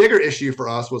 The bigger issue for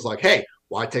us was like, hey,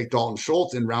 why take Dalton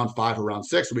Schultz in round 5 or round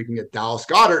 6 so we can get Dallas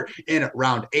Goedert in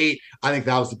round 8? I think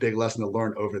that was the big lesson to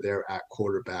learn over there at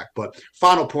quarterback. But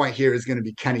final point here is going to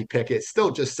be Kenny Pickett,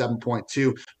 still just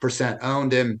 7.2%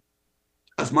 owned. And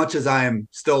as much as I am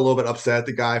still a little bit upset at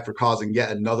the guy for causing yet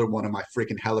another one of my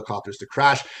freaking helicopters to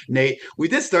crash, Nate, we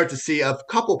did start to see a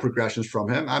couple progressions from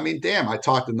him. I mean, damn, I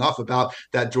talked enough about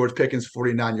that George Pickens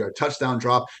 49-yard touchdown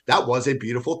drop. That was a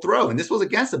beautiful throw. And this was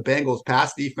against the Bengals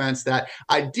pass defense that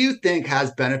I do think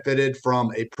has benefited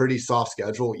from a pretty soft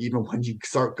schedule, even when you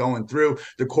start going through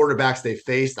the quarterbacks they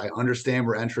faced. I understand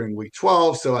we're entering week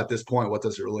 12, so at this point, what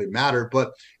does it really matter? But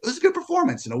it was a good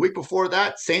performance. And a week before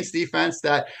that, Saints defense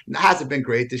that hasn't been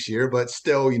great this year, but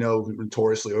still,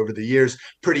 notoriously over the years,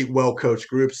 pretty well-coached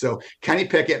group. So Kenny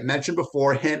Pickett, mentioned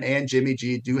before, him and Jimmy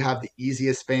G do have the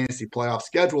easiest fantasy playoff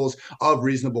schedules of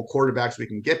reasonable quarterbacks we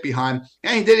can get behind.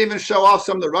 And he didn't even show off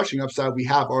some of the rushing upside we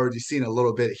have already seen a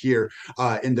little bit here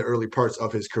in the early parts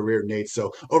of his career, Nate.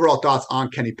 So overall thoughts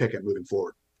on Kenny Pickett moving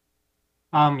forward?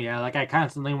 I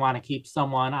constantly want to keep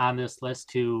someone on this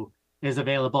list who is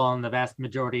available in the vast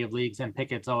majority of leagues, and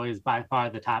Pickett's always by far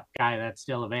the top guy that's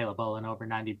still available in over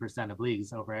 90% of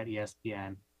leagues over at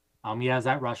ESPN. He has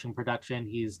that rushing production.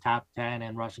 He's top 10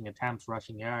 in rushing attempts,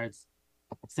 rushing yards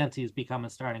since he's become a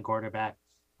starting quarterback.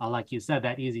 Like you said,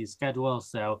 that easy schedule.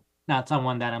 So not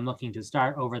someone that I'm looking to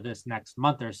start over this next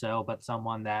month or so, but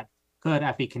someone that could,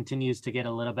 if he continues to get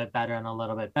a little bit better and a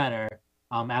little bit better,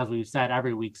 as we've said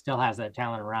every week, still has that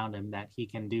talent around him that he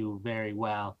can do very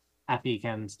well if he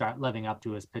can start living up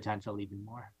to his potential even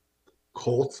more.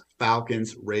 Colts,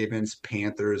 Falcons, Ravens,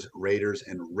 Panthers, Raiders,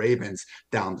 and Ravens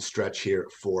down the stretch here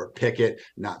for Pickett.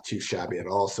 Not too shabby at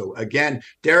all. So again,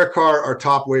 Derek Carr, our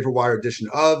top waiver wire addition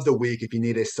of the week if you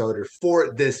need a starter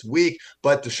for this week.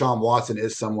 But Deshaun Watson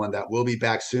is someone that will be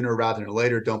back sooner rather than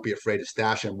later. Don't be afraid to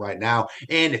stash him right now.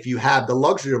 And if you have the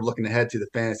luxury of looking ahead to the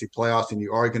fantasy playoffs and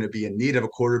you are going to be in need of a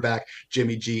quarterback,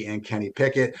 Jimmy G and Kenny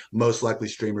Pickett, most likely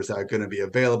streamers that are going to be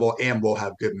available and will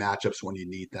have good matchups when you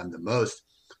need them the most.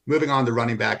 Moving on to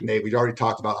running back, Nate, we already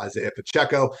talked about Isaiah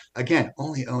Pacheco. Again,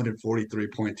 only owned in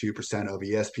 43.2% of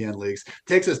ESPN leagues.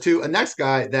 Takes us to a next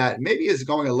guy that maybe is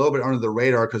going a little bit under the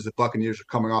radar because the Buccaneers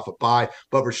are coming off a bye,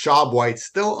 but Rachaad White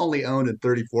still only owned in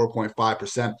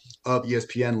 34.5% of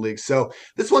ESPN leagues. So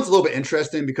this one's a little bit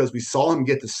interesting because we saw him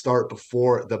get the start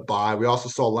before the bye. We also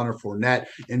saw Leonard Fournette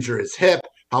injure his hip.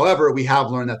 However, we have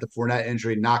learned that the Fournette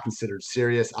injury not considered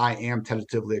serious. I am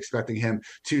tentatively expecting him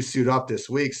to suit up this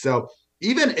week. So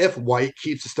even if White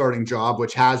keeps a starting job,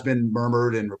 which has been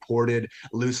murmured and reported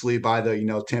loosely by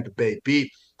the Tampa Bay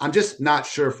beat, I'm just not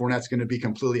sure Fournette's going to be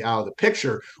completely out of the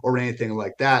picture or anything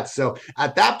like that. So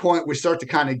at that point, we start to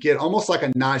kind of get almost like a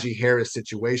Najee Harris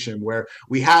situation where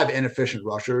we have inefficient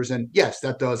rushers. And yes,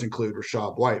 that does include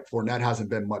Rachaad White. Fournette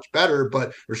hasn't been much better,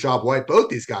 but Rachaad White, both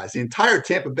these guys, the entire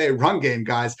Tampa Bay run game,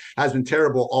 guys, has been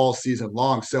terrible all season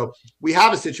long. So we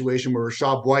have a situation where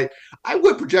Rachaad White, I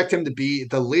would project him to be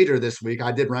the leader this week.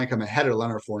 I did rank him ahead of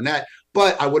Leonard Fournette,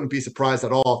 but I wouldn't be surprised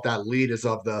at all if that lead is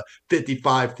of the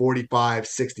 55, 45,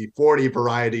 60, 40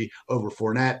 variety over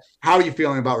Fournette. How are you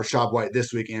feeling about Rachaad White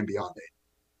this week and beyond,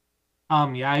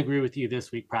 Nate? I agree with you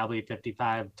this week, probably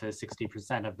 55 to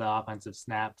 60% of the offensive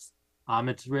snaps.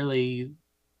 It's really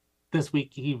this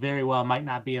week, he very well might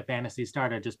not be a fantasy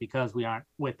starter just because we aren't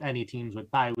with any teams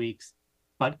with bye weeks.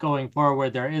 But going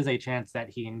forward, there is a chance that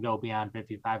he can go beyond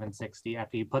 55 and 60 if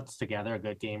he puts together a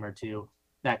good game or two.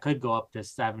 That could go up to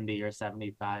 70 or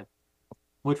 75,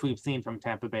 which we've seen from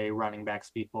Tampa Bay running backs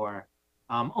before.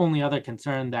 Only other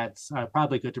concern that's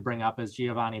probably good to bring up is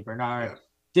Giovanni Bernard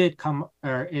did come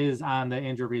or is on the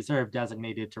injured reserve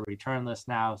designated to return list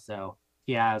now. So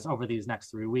he has, over these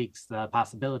next 3 weeks, the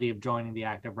possibility of joining the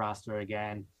active roster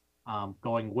again.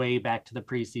 Going way back to the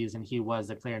preseason, he was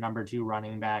the clear number 2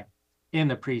 running back in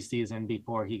the preseason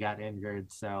before he got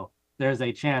injured. So there's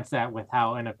a chance that with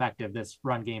how ineffective this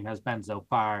run game has been so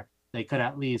far, they could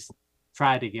at least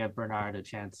try to give Bernard a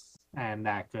chance, and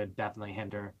that could definitely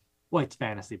hinder White's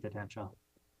fantasy potential.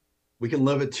 We can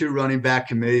live at 2 running back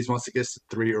committees. Once it gets to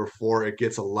 3 or 4, it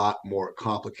gets a lot more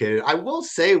complicated. I will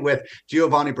say with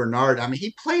Giovanni Bernard, I mean,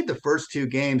 he played the first 2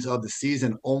 games of the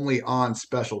season only on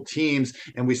special teams,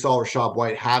 and we saw Rachaad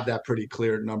White have that pretty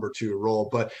clear number 2 role.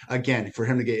 But again, for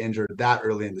him to get injured that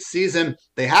early in the season,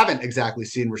 they haven't exactly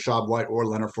seen Rachaad White or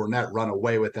Leonard Fournette run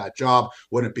away with that job.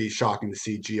 Wouldn't it be shocking to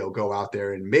see Gio go out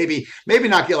there and maybe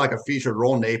not get like a featured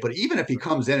role, Nate, but even if he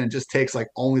comes in and just takes like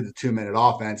only the 2-minute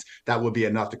offense, that would be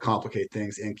enough to complicate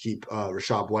things and keep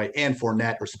Rachaad White and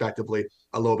Fournette, respectively,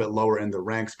 a little bit lower in the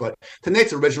ranks. But to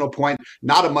Nate's original point,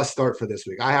 not a must start for this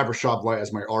week. I have Rachaad White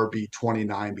as my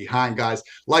RB29 behind guys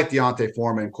like Deontay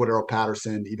Foreman, Cordero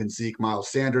Patterson, even Zeke,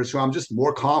 Miles Sanders, who I'm just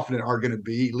more confident are going to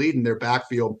be leading their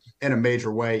backfield in a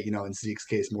major way, in Zeke's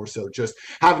case, more so just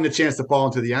having the chance to fall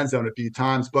into the end zone a few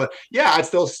times. But yeah, I'd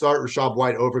still start Rachaad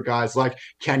White over guys like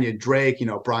Kenyon Drake,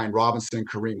 Brian Robinson,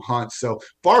 Kareem Hunt. So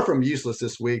far from useless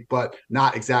this week, but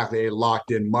not exactly a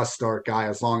locked-in must-start guy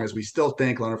as long as we still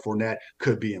think Leonard Fournette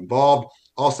could be involved.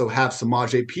 Also have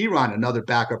Samaje Perine, another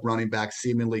backup running back,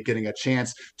 seemingly getting a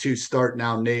chance to start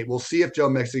now, Nate. We'll see if Joe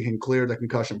Mixon can clear the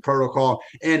concussion protocol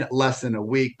in less than a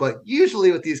week. But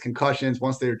usually with these concussions,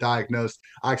 once they're diagnosed,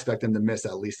 I expect them to miss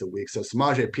at least a week. So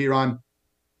Samaje Perine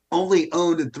only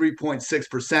owned in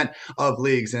 3.6% of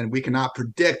leagues, and we cannot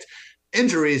predict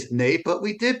injuries, Nate, but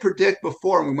we did predict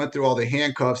before, and we went through all the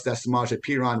handcuffs, that Samaje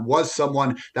Perine was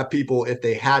someone that people, if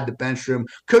they had the bench room,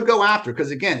 could go after. Because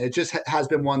again, it just has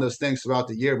been one of those things throughout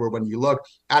the year where when you look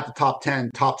at the top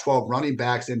 10, top 12 running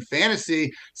backs in fantasy,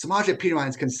 Samaje Perine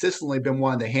has consistently been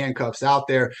one of the handcuffs out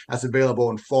there that's available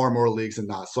in far more leagues than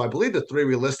not. So I believe the 3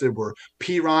 we listed were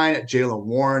Perine, Jaylen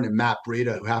Warren, and Matt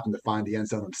Breida, who happened to find the end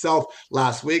zone himself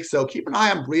last week. So keep an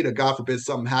eye on Breida. God forbid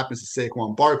something happens to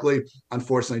Saquon Barkley.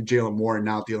 Unfortunately, Jaylen Warren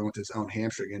now dealing with his own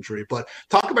hamstring injury. But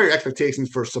talk about your expectations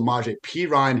for Samaje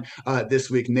Perine this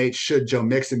week, Nate, should Joe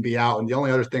Mixon be out. And the only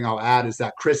other thing I'll add is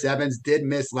that Chris Evans did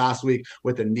miss last week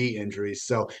with a knee injury.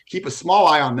 So keep a small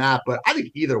eye on that. But I think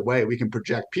either way, we can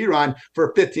project Perine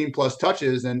for 15 plus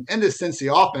touches. And in this Cincy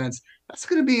offense, that's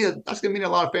going to mean a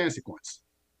lot of fantasy points.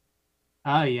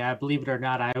 Oh yeah, believe it or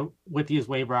not, with these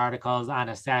waiver articles on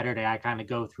a Saturday, I kind of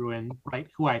go through and write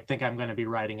who I think I'm going to be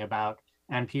writing about.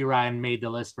 And Perine made the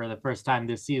list for the first time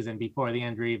this season before the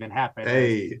injury even happened.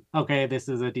 Hey. Okay, this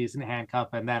is a decent handcuff.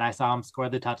 And then I saw him score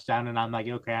the touchdown, and I'm like,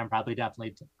 okay, I'm probably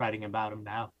definitely writing about him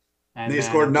now. And he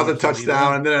scored another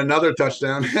touchdown and then another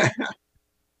touchdown.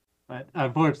 But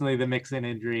unfortunately, the Mixon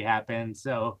injury happened.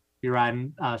 So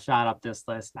Perine shot up this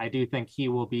list. I do think he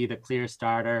will be the clear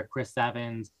starter. Chris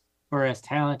Evans, for as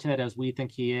talented as we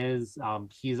think he is,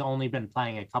 he's only been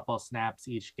playing a couple snaps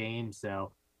each game.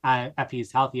 So if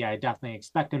he's healthy, I definitely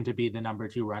expect him to be the number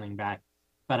 2 running back,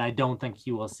 but I don't think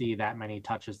he will see that many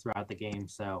touches throughout the game.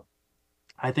 So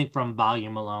I think from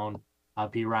volume alone,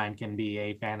 Perine can be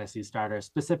a fantasy starter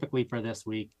specifically for this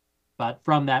week. But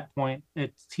from that point,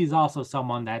 he's also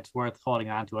someone that's worth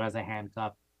holding on to as a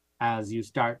handcuff as you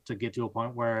start to get to a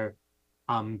point where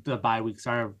the bye weeks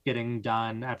are getting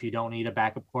done. If you don't need a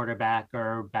backup quarterback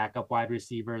or backup wide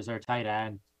receivers or tight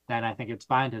end, then I think it's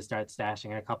fine to start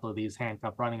stashing a couple of these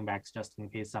handcuff running backs just in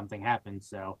case something happens.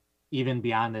 So even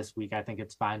beyond this week, I think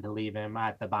it's fine to leave him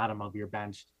at the bottom of your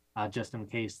bench just in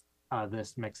case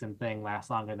this Mixon thing lasts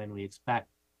longer than we expect,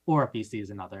 or if he sees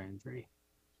another injury.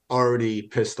 Already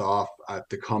pissed off at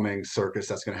the coming circus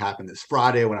that's going to happen this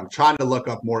Friday when I'm trying to look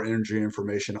up more injury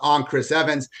information on Chris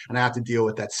Evans, and I have to deal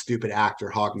with that stupid actor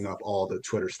hogging up all the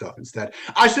Twitter stuff instead.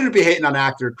 I shouldn't be hating on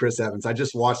actor Chris Evans. I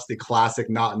just watched the classic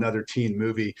Not Another Teen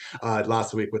movie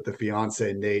last week with the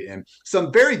fiance Nate, and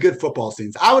some very good football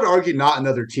scenes. I would argue Not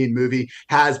Another Teen movie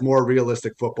has more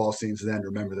realistic football scenes than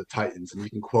Remember the Titans, and you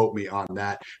can quote me on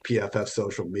that, PFF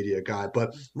social media guy.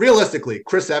 But realistically,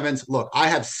 Chris Evans, look, I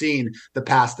have seen the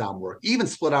pass down work, even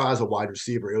split out as a wide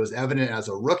receiver. It was evident as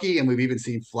a rookie, and we've even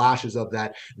seen flashes of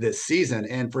that this season.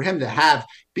 And for him to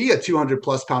be a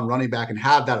 200+ pound running back and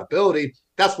have that ability,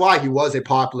 that's why he was a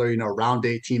popular, round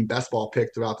 18 best ball pick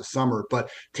throughout the summer.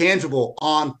 But tangible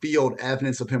on-field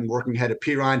evidence of him working ahead of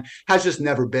Perine has just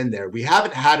never been there. We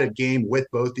haven't had a game with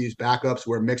both these backups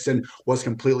where Mixon was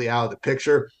completely out of the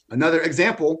picture. Another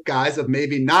example, guys, of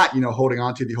maybe not, holding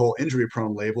on to the whole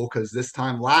injury-prone label, because this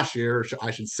time last year, I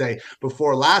should say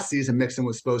before last season, Mixon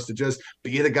was supposed to just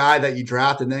be the guy that you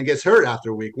draft and then gets hurt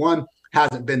after week 1.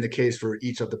 Hasn't been the case for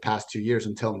each of the past 2 years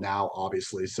until now,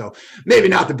 obviously. So maybe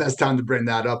not the best time to bring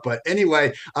that up. But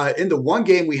anyway, in the one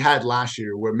game we had last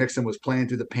year where Mixon was playing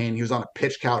through the pain, he was on a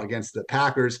pitch count against the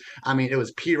Packers. I mean, it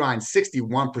was Perine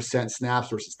 61% snaps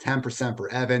versus 10%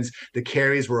 for Evans. The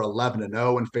carries were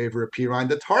 11-0 in favor of Perine.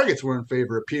 The targets were in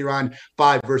favor of Perine,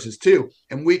 5 versus 2.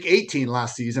 In week 18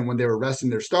 last season, when they were resting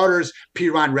their starters,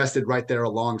 Perine rested right there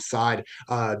alongside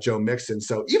Joe Mixon.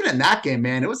 So even in that game,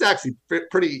 man, it was actually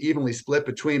pretty evenly split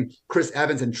between Chris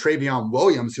Evans and Travion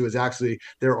Williams, who is actually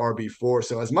their RB4.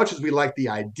 So as much as we like the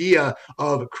idea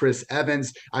of Chris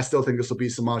Evans, I still think this will be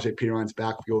Samaje Perine's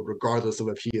backfield, regardless of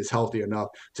if he is healthy enough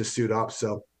to suit up.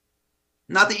 So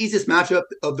not the easiest matchup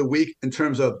of the week in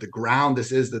terms of the ground.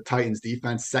 This is the Titans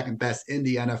defense, second best in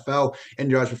the NFL in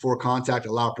yards before contact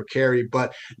allowed per carry,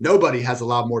 but nobody has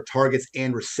allowed more targets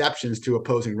and receptions to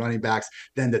opposing running backs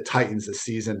than the Titans this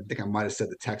season. I think I might have said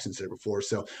the Texans there before.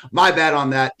 So my bad on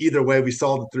that. Either way, we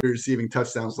saw the 3 receiving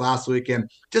touchdowns last week, and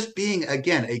just being,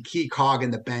 again, a key cog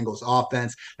in the Bengals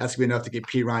offense, that's going to be enough to get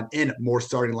Perine in more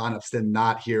starting lineups than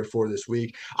not here for this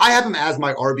week. I have him as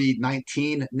my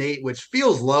RB19, Nate, which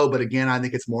feels low, but again, I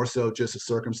think it's more so just a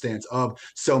circumstance of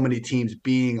so many teams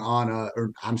being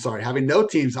having no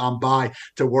teams on bye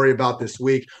to worry about this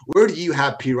week. Where do you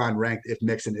have Perine ranked if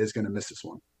Mixon is going to miss this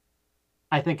one?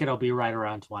 I think it'll be right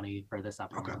around 20 for this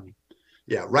upcoming week.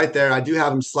 Yeah, right there. I do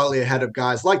have him slightly ahead of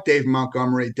guys like Dave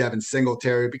Montgomery, Devin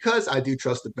Singletary, because I do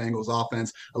trust the Bengals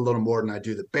offense a little more than I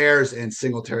do the Bears. And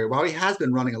Singletary, while he has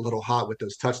been running a little hot with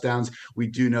those touchdowns, we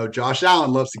do know Josh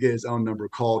Allen loves to get his own number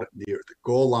called near the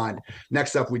goal line.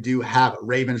 Next up, we do have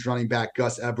Ravens running back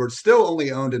Gus Edwards, still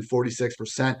only owned in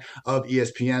 46% of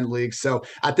ESPN leagues. So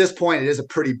at this point, it is a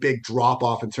pretty big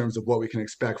drop-off in terms of what we can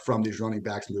expect from these running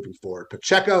backs moving forward.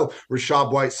 Pacheco,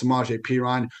 Rachaad White, Samaje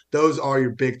Perine, those are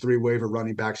your big 3 waiver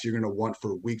running backs you're going to want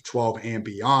for week 12 and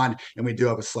beyond. And we do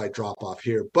have a slight drop off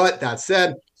here. But that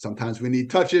said, sometimes we need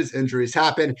touches, injuries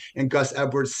happen, and Gus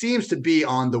Edwards seems to be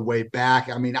on the way back.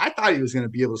 I mean, I thought he was going to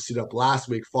be able to suit up last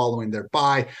week following their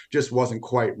bye, just wasn't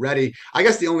quite ready. I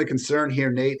guess the only concern here,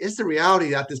 Nate, is the reality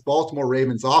that this Baltimore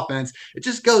Ravens offense, it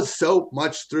just goes so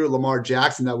much through Lamar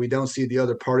Jackson that we don't see the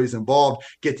other parties involved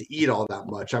get to eat all that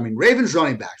much. I mean, Ravens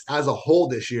running backs as a whole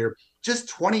this year, just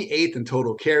 28th in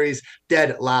total carries,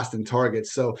 dead last in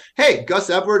targets. So, hey,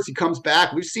 Gus Edwards, he comes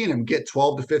back. We've seen him get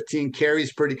 12 to 15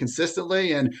 carries pretty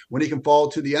consistently. And when he can fall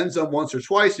to the end zone once or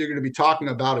twice, you're going to be talking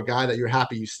about a guy that you're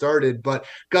happy you started. But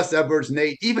Gus Edwards,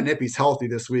 Nate, even if he's healthy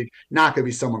this week, not going to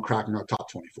be someone cracking our top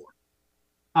 24.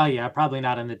 Oh, yeah, probably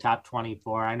not in the top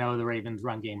 24. I know the Ravens'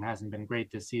 run game hasn't been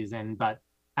great this season, but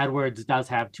Edwards does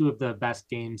have 2 of the best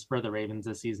games for the Ravens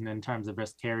this season in terms of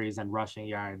risk carries and rushing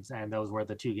yards, and those were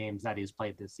the 2 games that he's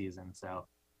played this season. So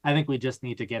I think we just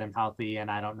need to get him healthy, and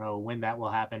I don't know when that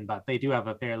will happen, but they do have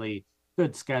a fairly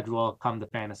good schedule come the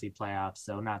fantasy playoffs,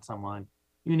 so not someone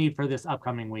you need for this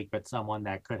upcoming week, but someone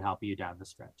that could help you down the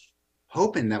stretch.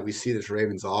 Hoping that we see this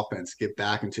Ravens offense get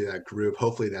back into that groove.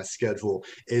 Hopefully that schedule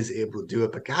is able to do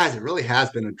it. But guys, it really has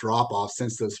been a drop off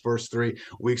since those first 3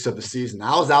 weeks of the season.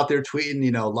 I was out there tweeting,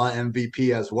 La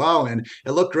MVP as well, and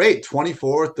it looked great.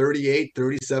 24, 38,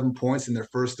 37 points in their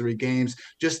first 3 games,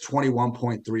 just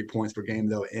 21.3 points per game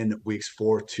though in weeks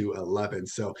 4 to 11.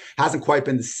 So hasn't quite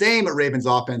been the same Ravens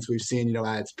offense we've seen,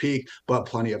 at its peak, but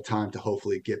plenty of time to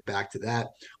hopefully get back to that.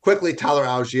 Quickly, Tyler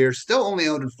Algier, still only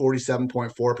owned in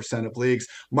 47.4% of leagues,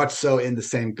 much so in the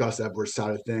same Gus Edwards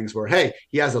side of things where, hey,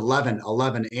 he has 11,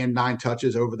 and 9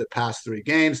 touches over the past 3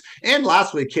 games. And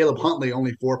last week, Caleb Huntley,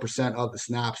 only 4% of the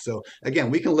snaps. So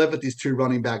again, we can live with these 2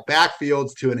 running back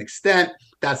backfields to an extent.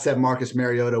 That said, Marcus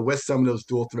Mariota, with some of those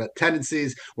dual threat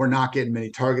tendencies, we're not getting many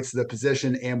targets to the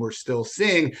position, and we're still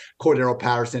seeing Cordero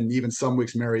Patterson, and even some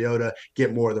weeks Mariota,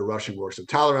 get more of the rushing work. So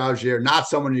Tyler Algier, not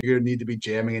someone you're going to need to be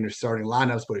jamming in your starting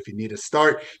lineups, but if you need a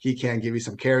start, he can give you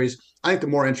some carries. I think the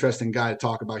more interesting guy to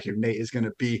talk about here, Nate, is going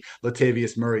to be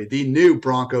Latavius Murray, the new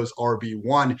Broncos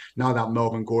RB1, now that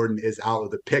Melvin Gordon is out of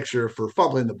the picture for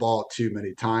fumbling the ball too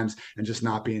many times and just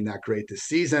not being that great this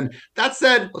season. That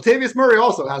said, Latavius Murray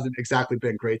also hasn't exactly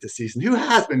been great this season. Who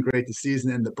has been great this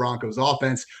season in the Broncos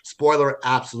offense? Spoiler,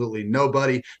 absolutely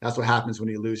nobody. That's what happens when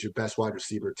you lose your best wide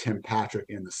receiver, Tim Patrick,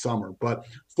 in the summer. But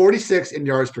 46 in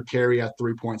yards per carry at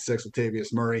 3.6,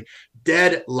 Latavius Murray,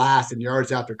 dead last in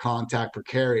yards after contact per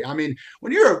carry. I mean,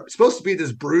 when you're supposed to be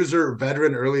this bruiser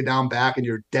veteran early down back and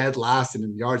you're dead last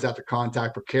in yards after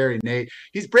contact per carry, Nate,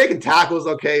 he's breaking tackles.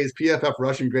 Okay, his PFF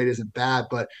rushing grade isn't bad,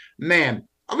 but man,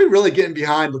 Are we really getting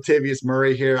behind Latavius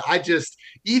Murray here?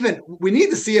 We need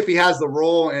to see if he has the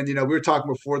role. And, we were talking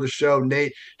before the show,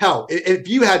 Nate, hell, if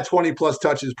you had 20 plus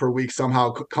touches per week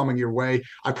somehow coming your way,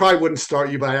 I probably wouldn't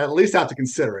start you, but I at least have to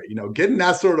consider it. Getting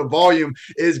that sort of volume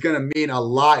is going to mean a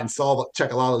lot and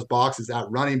check a lot of those boxes at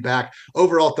running back.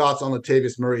 Overall thoughts on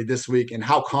Latavius Murray this week and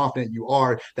how confident you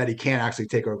are that he can actually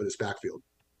take over this backfield.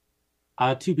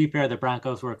 To be fair, the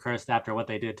Broncos were cursed after what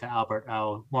they did to Albert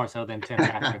O, more so than Tim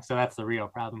Patrick. So that's the real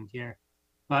problem here.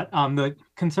 But the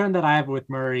concern that I have with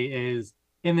Murray is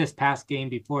in this past game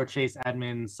before Chase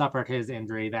Edmonds suffered his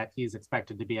injury that he's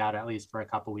expected to be out at least for a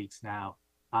couple weeks now.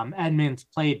 Edmonds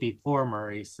played before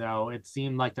Murray, so it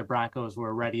seemed like the Broncos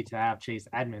were ready to have Chase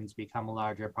Edmonds become a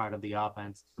larger part of the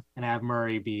offense and have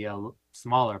Murray be a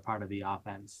smaller part of the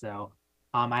offense. So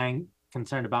I'm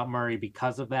concerned about Murray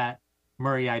because of that.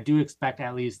 Murray, I do expect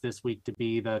at least this week to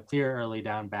be the clear early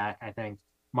down back. I think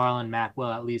Marlon Mack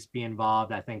will at least be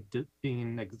involved. I think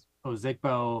Dean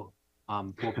Ozigbo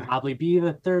will probably be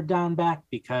the third down back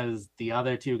because the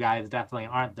other two guys definitely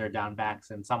aren't third down backs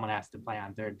and someone has to play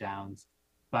on third downs.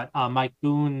 But Mike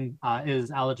Boone is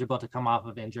eligible to come off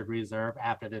of injured reserve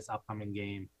after this upcoming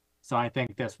game. So I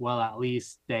think this will at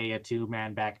least stay a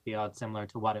two-man backfield similar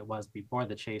to what it was before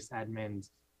the Chase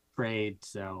Edmonds trade.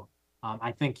 So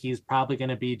I think he's probably going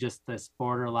to be just this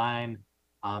borderline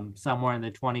somewhere in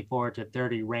the 24 to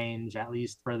 30 range, at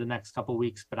least for the next couple of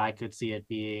weeks. But I could see it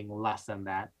being less than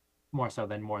that, more so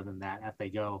than more than that, if they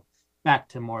go back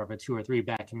to more of a 2 or 3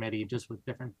 back committee just with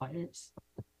different players.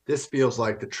 This feels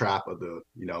like the trap of the,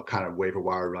 kind of waiver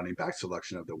wire running back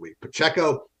selection of the week.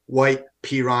 Pacheco, White,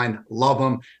 Pirine, love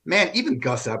them. Man, even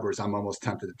Gus Edwards, I'm almost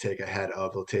tempted to take ahead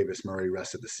of Latavius Murray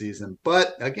rest of the season.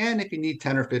 But again, if you need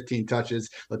 10 or 15 touches,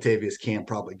 Latavius can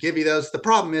probably give you those. The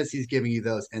problem is he's giving you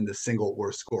those in the single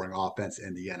worst scoring offense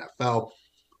in the NFL.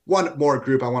 One more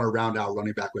group I want to round out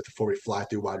running back with before we fly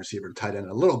through wide receiver and tight end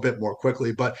a little bit more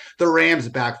quickly. But the Rams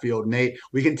backfield, Nate,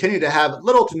 we continue to have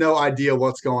little to no idea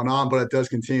what's going on, but it does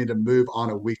continue to move on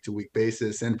a week-to-week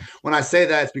basis. And when I say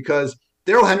that, it's because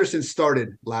Darrell Henderson started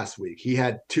last week. He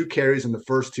had 2 carries in the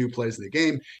first 2 plays of the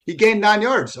game. He gained 9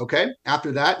 yards, okay?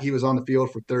 After that, he was on the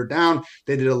field for third down.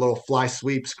 They did a little fly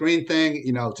sweep screen thing.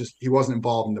 Just he wasn't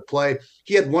involved in the play.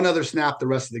 He had one other snap the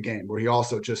rest of the game where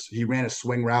he ran a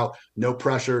swing route, no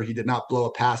pressure. He did not blow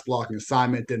a pass blocking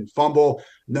assignment, didn't fumble.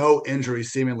 No injuries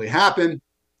seemingly happened.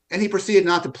 And he proceeded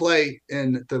not to play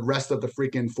in the rest of the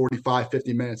freaking 45,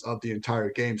 50 minutes of the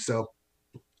entire game. So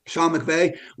Sean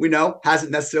McVay, we know,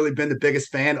 hasn't necessarily been the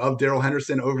biggest fan of Darrell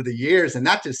Henderson over the years, and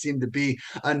that just seemed to be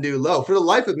a new low. For the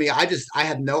life of me, I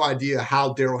had no idea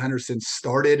how Darrell Henderson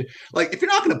started. Like, if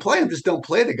you're not going to play him, just don't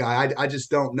play the guy. I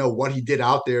just don't know what he did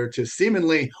out there to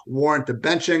seemingly warrant the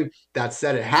benching. That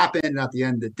said, it happened, and at the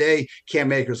end of the day,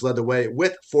 Cam Akers led the way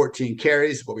with 14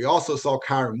 carries, but we also saw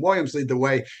Kyren Williams lead the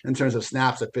way in terms of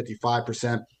snaps at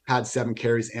 55%. Had 7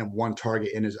 carries and 1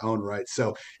 target in his own right.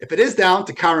 So if it is down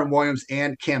to Kyren Williams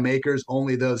and Cam Akers,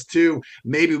 only those 2,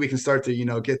 maybe we can start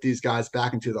to, get these guys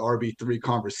back into the RB3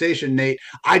 conversation, Nate.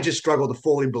 I just struggle to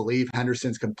fully believe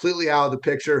Henderson's completely out of the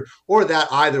picture or that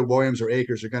either Williams or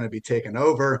Akers are going to be taken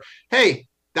over. Hey,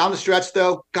 down the stretch,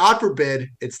 though, God forbid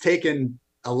it's taken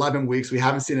 11 weeks. We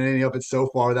haven't seen any of it so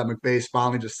far that McVay's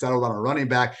finally just settled on a running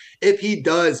back. If he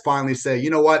does finally say,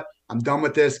 you know what, I'm done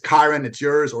with this. Kyren, it's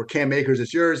yours, or Cam Akers,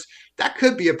 it's yours. That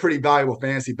could be a pretty valuable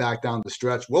fantasy back down the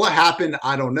stretch. Will it happen?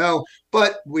 I don't know.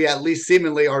 But we at least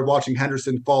seemingly are watching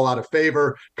Henderson fall out of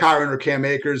favor. Kyren or Cam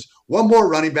Akers, one more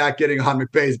running back getting on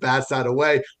McVay's bad side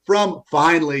away from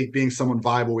finally being someone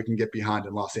viable we can get behind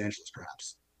in Los Angeles,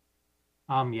 perhaps.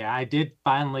 Yeah, I did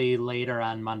finally later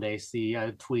on Monday see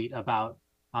a tweet about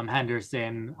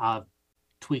Henderson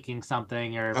tweaking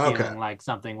something or feeling like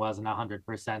something wasn't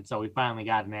 100%. So we finally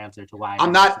got an answer to why.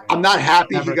 I'm not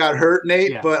happy he got hurt,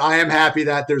 Nate, but I am happy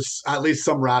that there's at least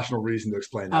some rational reason to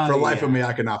explain that. For the life of me,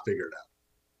 I cannot figure it out.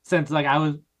 Since I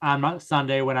was on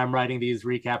Sunday when I'm writing these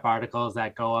recap articles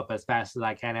that go up as fast as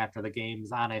I can after the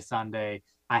games on a Sunday,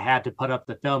 I had to put up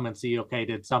the film and see, okay,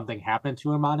 did something happen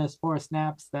to him on his 4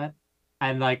 snaps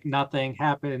and nothing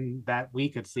happened that we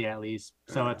could see at least.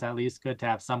 So it's at least good to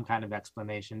have some kind of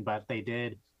explanation, but they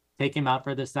did take him out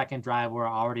for the second drive. We're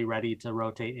already ready to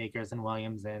rotate Akers and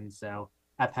Williams in. So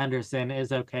if Henderson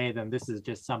is okay, then this is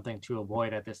just something to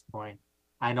avoid at this point.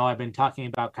 I know I've been talking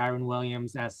about Kyren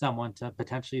Williams as someone to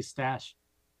potentially stash,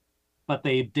 but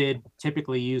they did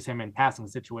typically use him in passing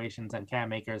situations and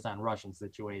Cam Akers on rushing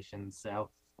situations.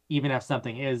 So even if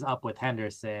something is up with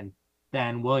Henderson,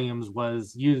 then Williams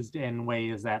was used in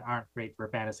ways that aren't great for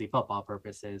fantasy football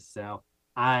purposes. So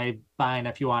I'm fine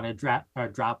if you want to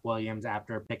drop Williams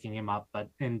after picking him up, but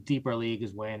in deeper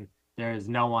leagues when there's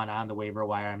no one on the waiver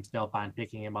wire. I'm still fine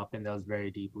picking him up in those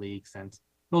very deep leagues, since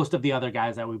most of the other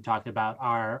guys that we've talked about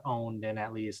are owned in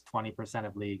at least 20%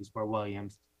 of leagues, where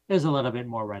Williams is a little bit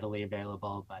more readily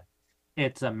available, but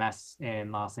it's a mess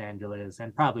in Los Angeles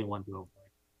and probably one to avoid.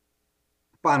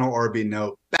 Final RB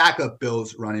note, backup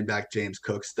Bills running back James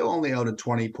Cook still only owned in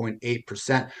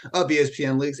 20.8% of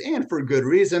ESPN leagues, and for good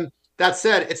reason. That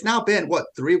said, it's now been,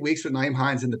 3 weeks with Nyheim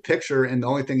Hines in the picture, and the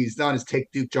only thing he's done is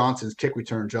take Duke Johnson's kick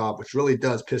return job, which really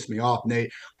does piss me off,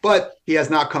 Nate. But he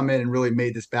has not come in and really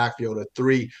made this backfield a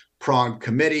three-pronged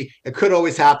committee. It could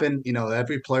always happen.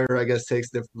 Every player, I guess,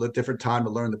 takes different time to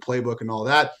learn the playbook and all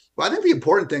that. But I think the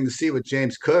important thing to see with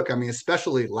James Cook,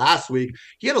 especially last week,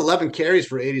 he had 11 carries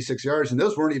for 86 yards, and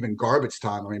those weren't even garbage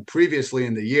time. Previously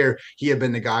in the year, he had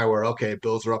been the guy where, okay,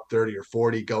 Bills are up 30 or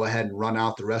 40, go ahead and run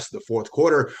out the rest of the fourth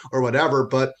quarter or whatever.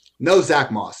 But no Zach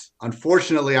Moss.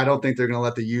 Unfortunately, I don't think they're going to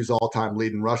let the use all-time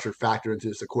leading rusher factor into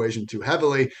this equation too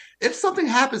heavily. If something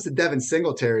happens to Devin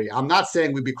Singletary, I'm not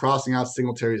saying we'd be crossing out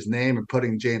Singletary's name and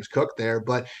putting James Cook there,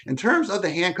 but in terms of the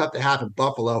handcuff to have in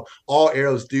Buffalo, all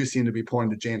arrows do seem to be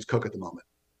pointing to James Cook at the moment.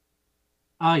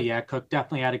 Oh, yeah, Cook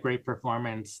definitely had a great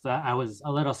performance. I was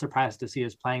a little surprised to see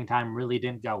his playing time really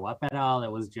didn't go up at all.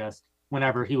 It was just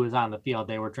whenever he was on the field,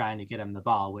 they were trying to get him the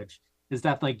ball, which is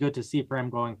definitely good to see for him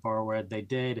going forward. They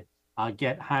did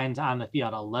get Hines on the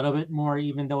field a little bit more,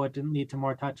 even though it didn't lead to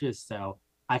more touches. So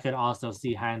I could also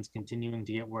see Hines continuing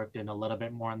to get worked in a little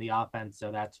bit more on the offense.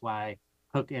 So that's why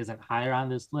Cook isn't higher on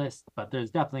this list. But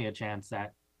there's definitely a chance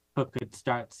that Cook could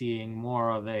start seeing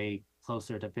more of a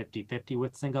closer to 50-50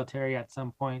 with Singletary at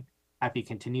some point if he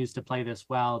continues to play this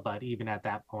well. But even at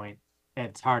that point,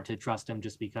 it's hard to trust him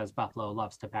just because Buffalo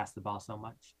loves to pass the ball so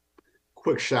much.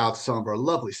 Quick shout out to some of our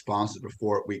lovely sponsors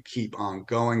before we keep on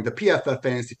going. The PFF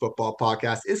Fantasy Football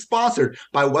Podcast is sponsored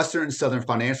by Western and Southern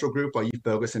Financial Group. While you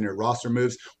focus on your roster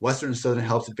moves, Western and Southern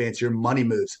helps advance your money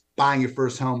moves. Buying your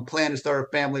first home, plan to start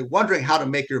a family, wondering how to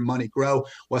make your money grow.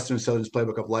 Western and Southern's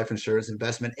playbook of life insurance,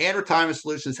 investment, and retirement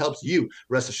solutions helps you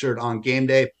rest assured on game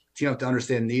day. Team up to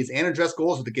understand needs and address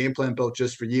goals with a game plan built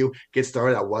just for you. Get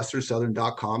started at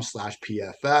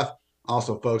westernsouthern.com/PFF.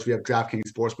 Also, folks, we have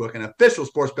DraftKings Sportsbook, an official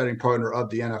sports betting partner of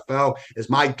the NFL,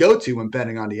 is my go-to when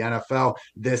betting on the NFL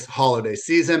this holiday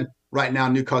season. Right now,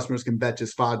 new customers can bet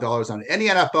just $5 on any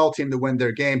NFL team to win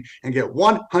their game and get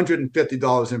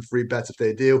 $150 in free bets if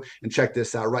they do. And check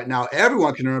this out. Right now,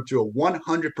 everyone can earn up to a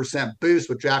 100% boost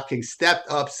with DraftKings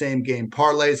stepped-up same-game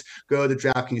parlays. Go to the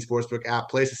DraftKings Sportsbook app,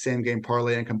 place a same-game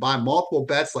parlay, and combine multiple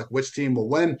bets like which team will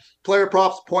win, player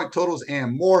props, point totals,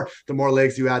 and more. The more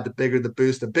legs you add, the bigger the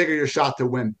boost, the bigger your shot to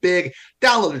win big.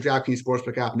 Download the DraftKings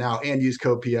Sportsbook app now and use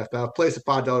code PFF. Place a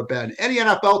 $5 bet on any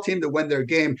NFL team to win their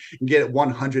game and get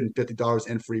 $150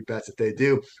 in free bets if they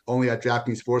do. Only at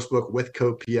DraftKings Sportsbook with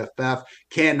code PFF.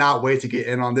 Cannot wait to get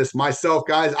in on this myself,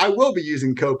 guys. I will be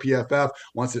using code PFF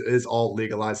once it is all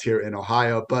legalized here in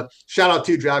Ohio. But shout out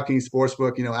to DraftKings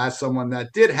Sportsbook, as someone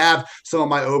that did have some of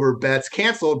my over bets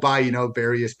canceled by,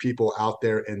 various people out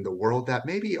there in the world that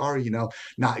maybe are,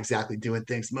 not exactly doing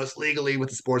things most legally with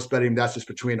the sports betting. That's just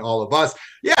between all of us.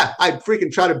 Yeah, I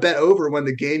freaking try to bet over when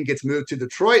the game gets moved to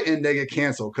Detroit and they get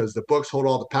canceled because the books hold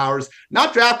all the powers.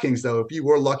 Not DraftKings, though. If you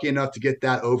were lucky enough to get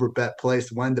that over bet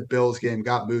placed when the Bills game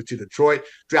got moved to Detroit,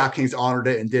 DraftKings honored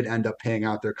it and did end up paying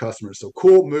out their customers. So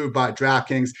cool move by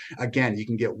DraftKings. Again, you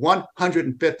can get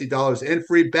 $150 in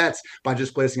free bets by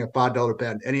just placing a $5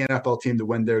 bet on any NFL team to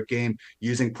win their game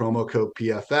using promo code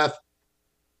PFF.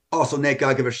 Also, Nate,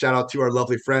 gotta give a shout out to our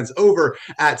lovely friends over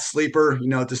at Sleeper.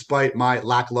 Despite my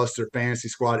lackluster fantasy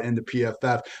squad in the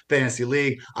PFF Fantasy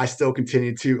League, I still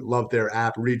continue to love their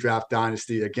app, Redraft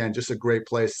Dynasty. Again, just a great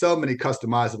place. So many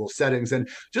customizable settings and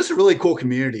just a really cool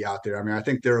community out there. I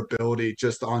think their ability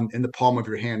just in the palm of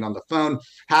your hand on the phone,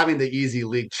 having the easy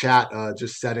league chat,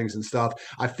 just settings and stuff.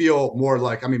 I feel more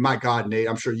like, my God, Nate,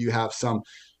 I'm sure you have some.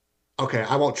 Okay,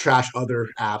 I won't trash other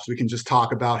apps. We can just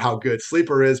talk about how good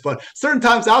Sleeper is. But certain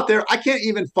times out there, I can't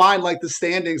even find the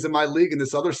standings in my league and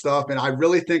this other stuff. And I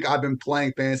really think I've been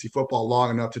playing fantasy football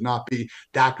long enough to not be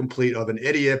that complete of an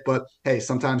idiot. But hey,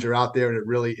 sometimes you're out there and it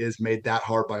really is made that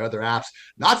hard by other apps.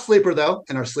 Not Sleeper, though.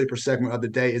 And our Sleeper segment of the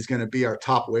day is going to be our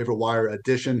top waiver wire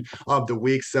edition of the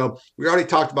week. So we already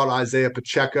talked about Isaiah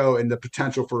Pacheco and the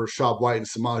potential for Rachaad White and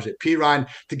Samaje Perine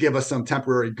to give us some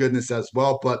temporary goodness as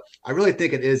well. But I really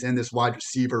think it is in this wide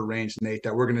receiver range, Nate,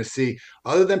 that we're going to see,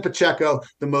 other than Pacheco,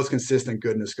 the most consistent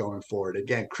goodness going forward.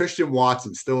 Again, Christian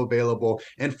Watson still available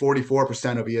in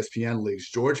 44% of ESPN leagues.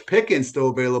 George Pickens still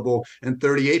available in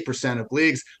 38% of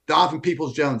leagues. Donovan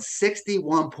Peoples-Jones,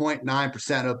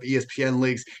 61.9% of ESPN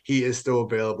leagues, he is still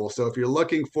available. So if you're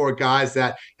looking for guys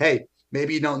that, hey,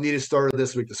 maybe you don't need a starter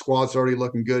this week. The squad's already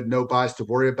looking good. No buys to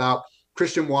worry about.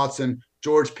 Christian Watson,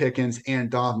 George Pickens, and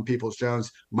Donovan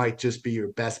Peoples-Jones might just be your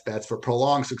best bets for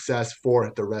prolonged success for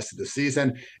the rest of the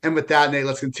season. And with that, Nate,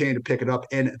 let's continue to pick it up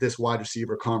in this wide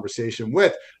receiver conversation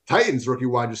with Titans rookie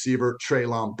wide receiver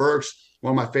Treylon Burks.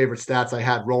 One of my favorite stats I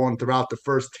had rolling throughout the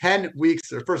first 10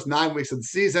 weeks or first 9 weeks of the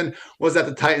season was that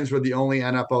the Titans were the only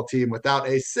NFL team without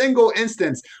a single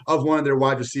instance of one of their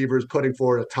wide receivers putting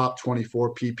forward a top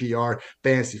 24 PPR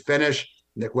fantasy finish.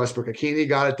 Nick Westbrook-Ikhine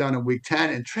got it done in week 10,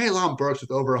 and Treylon Burks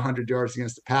with over 100 yards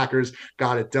against the Packers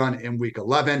got it done in week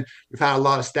 11. We've had a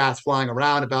lot of stats flying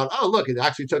around about, oh, look, it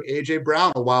actually took A.J.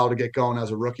 Brown a while to get going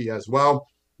as a rookie as well.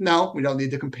 No, we don't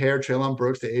need to compare Treylon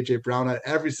Burks to A.J. Brown at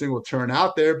every single turn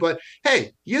out there, but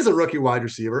hey, he is a rookie wide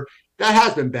receiver that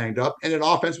has been banged up, and an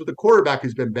offense with a quarterback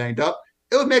who's been banged up.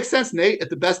 It would make sense, Nate, if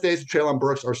the best days of Treylon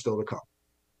Burks are still to come.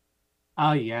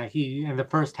 Oh, yeah. He, in the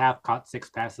first half, caught 6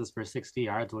 passes for 60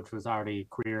 yards, which was already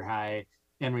career high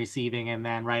in receiving. And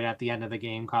then right at the end of the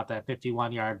game, caught that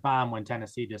 51-yard bomb when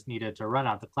Tennessee just needed to run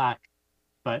out the clock.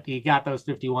 But he got those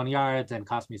 51 yards and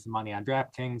cost me some money on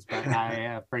DraftKings, but I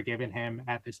have forgiven him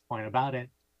at this point about it.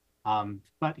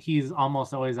 But he's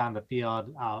almost always on the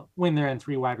field when they're in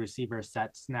 3 wide receiver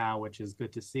sets now, which is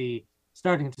good to see.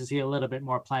 Starting to see a little bit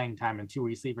more playing time in 2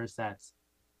 receiver sets.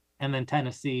 And then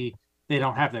Tennessee, they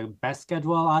don't have the best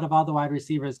schedule out of all the wide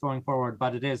receivers going forward,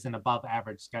 but it is an above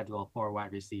average schedule for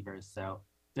wide receivers. So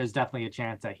there's definitely a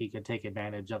chance that he could take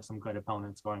advantage of some good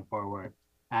opponents going forward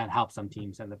and help some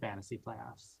teams in the fantasy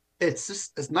playoffs.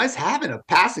 It's nice having a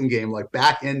passing game like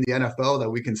back in the NFL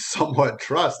that we can somewhat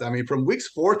trust. I mean, from weeks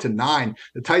 4 to 9,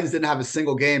 the Titans didn't have a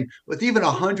single game with even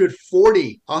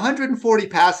 140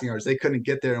 passing yards. They couldn't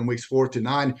get there in weeks 4 to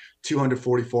 9,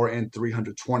 244 and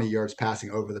 320 yards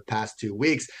passing over the past 2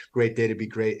 weeks. Great day to be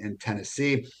great in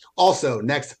Tennessee. Also,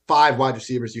 next 5 wide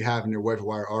receivers you have in your waiver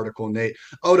wire article, Nate.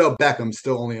 Odell Beckham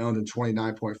still only owned in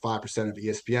 29.5% of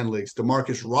ESPN leagues.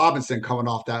 Demarcus Robinson coming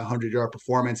off that 100-yard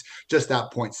performance, just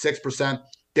that 0.6%.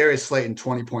 Darius Slayton,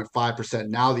 20.5%.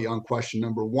 Now the unquestioned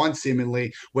number 1,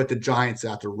 seemingly, with the Giants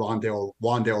after Wan'Dale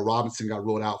Robinson got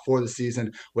ruled out for the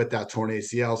season with that torn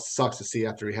ACL. Sucks to see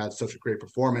after he had such a great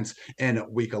performance in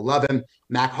week 11.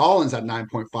 Mac Hollins at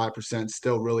 9.5%,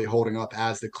 still really holding up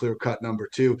as the clear-cut number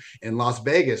 2 in Las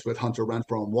Vegas with Hunter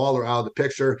Renfrow and Waller out of the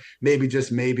picture. Maybe,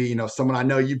 just maybe, someone I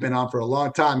know you've been on for a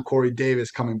long time, Corey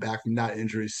Davis, coming back from that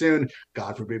injury soon.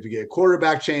 God forbid we get a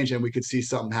quarterback change and we could see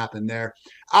something happen there.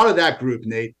 Out of that group,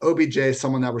 Nate, OBJ is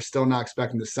someone that we're still not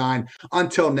expecting to sign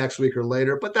until next week or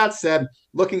later. But that said,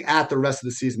 looking at the rest of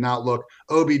the season outlook,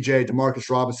 OBJ, Demarcus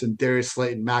Robinson, Darius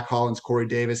Slayton, Mac Hollins, Corey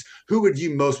Davis, who would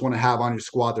you most want to have on your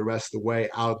squad the rest of the way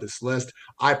out of this list?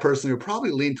 I personally would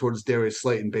probably lean towards Darius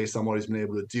Slayton based on what he's been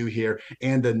able to do here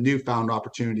and the newfound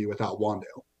opportunity without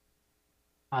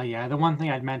Wan'Dale. Yeah, the one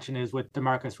thing I'd mention is with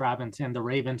Demarcus Robinson, the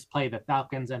Ravens play the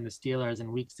Falcons and the Steelers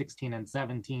in week 16 and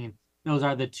 17. Those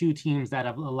are the 2 teams that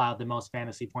have allowed the most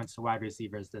fantasy points to wide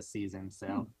receivers this season.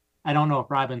 So I don't know if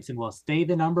Robinson will stay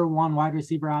the number 1 wide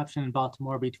receiver option in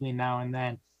Baltimore between now and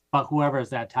then, but whoever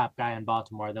is that top guy in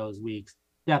Baltimore those weeks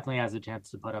definitely has a chance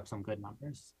to put up some good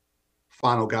numbers.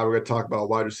 Final guy we're going to talk about,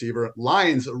 wide receiver.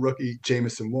 Lions rookie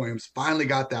Jameson Williams finally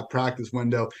got that practice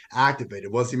window activated.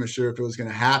 Wasn't even sure if it was going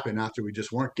to happen after we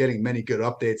just weren't getting many good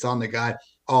updates on the guy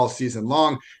all season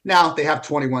long. Now they have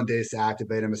 21 days to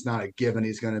activate him. It's not a given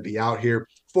he's going to be out here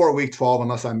for week 12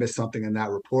 unless I missed something in that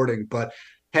reporting. But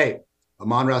hey,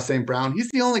 Amon-Ra St. Brown,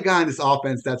 he's the only guy in this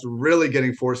offense that's really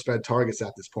getting force-fed targets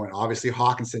at this point. Obviously,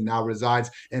 Hawkinson now resides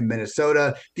in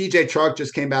Minnesota. DJ Chark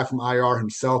just came back from IR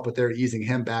himself, but they're easing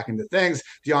him back into things.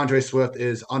 DeAndre Swift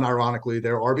is unironically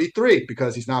their RB3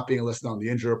 because he's not being listed on the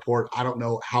injury report. I don't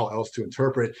know how else to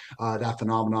interpret that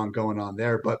phenomenon going on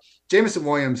there. But Jameson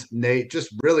Williams, Nate,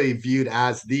 just really viewed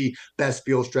as the best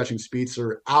field-stretching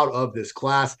speedster out of this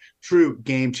class. True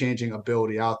game-changing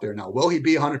ability out there. Now, will he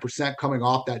be 100% coming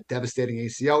off that devastating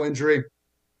ACL injury?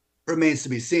 Remains to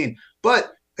be seen.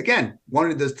 But again, one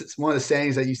of the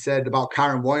sayings that you said about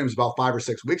Kyren Williams about 5 or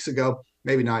 6 weeks ago,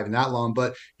 maybe not even that long,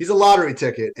 but he's a lottery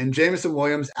ticket. And Jameson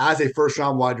Williams, as a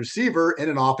first-round wide receiver in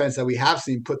an offense that we have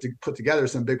seen put together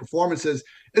some big performances,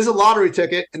 is a lottery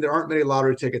ticket, and there aren't many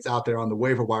lottery tickets out there on the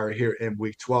waiver wire here in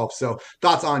week 12. So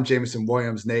thoughts on Jameson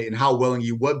Williams, Nate, and how willing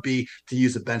you would be to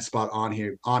use a bench spot on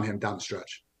him down the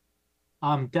stretch?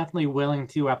 I'm definitely willing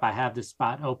to if I have the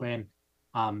spot open.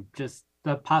 Just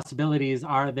the possibilities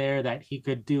are there that he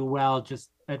could do well. Just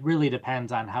it really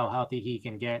depends on how healthy he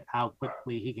can get, how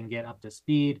quickly he can get up to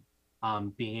speed,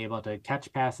 being able to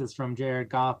catch passes from Jared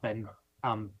Goff and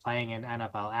playing in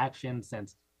NFL action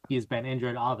since he's been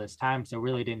injured all this time, so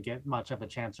really didn't get much of a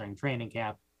chance during training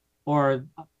camp. or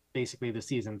basically the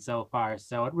season so far.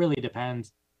 So it really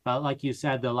depends. But like you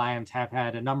said, the Lions have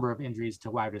had a number of injuries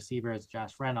to wide receivers.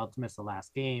 Josh Reynolds missed the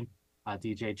last game.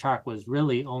 DJ Chark was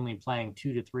really only playing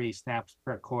 2 to 3 snaps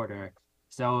per quarter.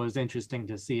 So it was interesting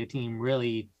to see a team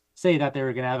really say that they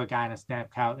were going to have a guy in a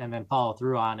snap count and then follow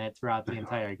through on it throughout the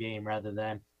entire game, rather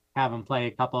than have him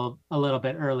play a little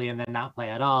bit early and then not play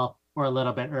at all, or a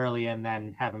little bit early and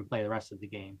then have him play the rest of the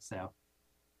game. So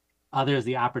there's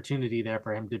the opportunity there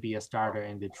for him to be a starter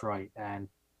in Detroit. And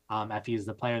if he's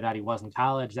the player that he was in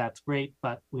college, that's great,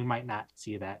 but we might not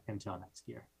see that until next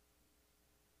year.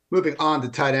 Moving on to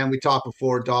tight end, we talked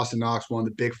before, Dawson Knox, one of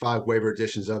the big 5 waiver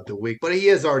additions of the week, but he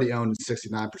is already owned in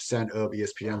 69% of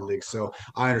ESPN leagues, so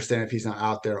I understand if he's not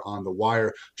out there on the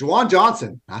wire. Juwan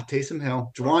Johnson, not Taysom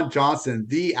Hill, Juwan Johnson,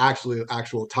 the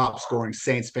actual top scoring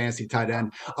Saints fantasy tight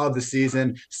end of the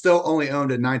season, still only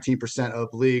owned in 19% of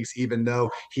leagues, even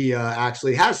though he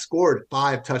actually has scored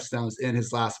 5 touchdowns in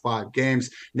his last 5 games.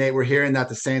 Nate, we're hearing that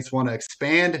the Saints want to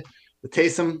expand the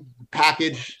Taysom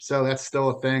package, so that's still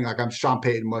a thing. Like, I'm Sean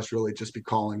Payton must really just be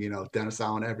calling, Dennis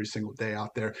Allen every single day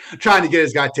out there trying to get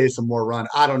his guy Taysom more run.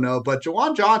 I don't know, but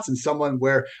Juwan Johnson, someone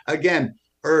where, again,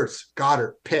 Ertz,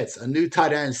 Goddard, Pitts, a new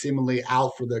tight end seemingly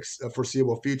out for the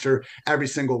foreseeable future every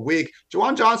single week.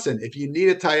 Juwan Johnson, if you need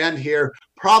a tight end here,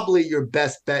 probably your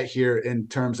best bet here in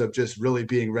terms of just really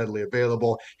being readily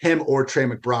available. Him or Trey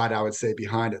McBride, I would say,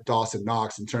 behind Dawson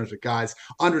Knox in terms of guys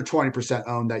under 20%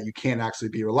 owned that you can't actually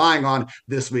be relying on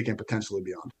this week and potentially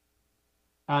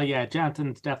beyond. Yeah,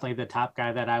 Johnson's definitely the top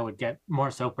guy that I would get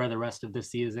more so for the rest of the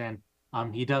season.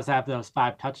 He does have those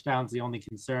 5 touchdowns. The only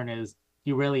concern is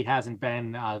he really hasn't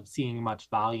been seeing much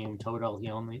volume total.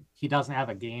 He doesn't have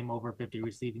a game over 50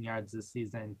 receiving yards this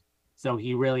season, so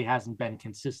he really hasn't been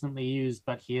consistently used,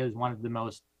 but he is one of the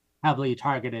most heavily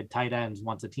targeted tight ends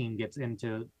once a team gets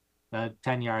into the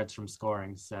 10 yards from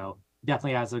scoring. So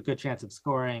definitely has a good chance of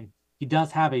scoring. He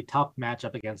does have a tough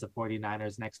matchup against the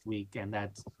 49ers next week, and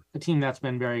that's a team that's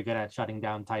been very good at shutting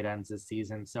down tight ends this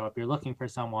season. So if you're looking for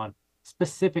someone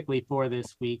specifically for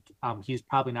this week, he's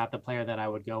probably not the player that I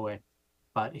would go with.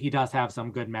 But he does have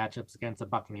some good matchups against the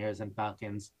Buccaneers and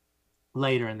Falcons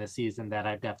later in the season that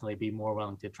I'd definitely be more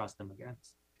willing to trust him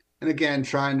against. And again,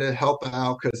 trying to help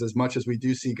out, because as much as we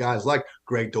do see guys like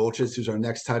Greg Dulcich, who's our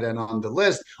next tight end on the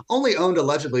list, only owned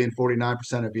allegedly in 49%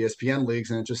 of ESPN leagues,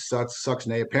 and it just sucks.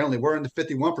 Nate, apparently we're in the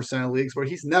 51% of leagues where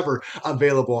he's never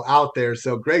available out there.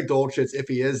 So Greg Dulcich, if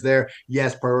he is there,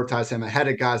 yes, prioritize him ahead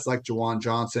of guys like Juwan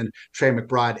Johnson, Trey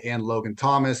McBride, and Logan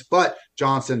Thomas. But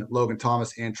Johnson, Logan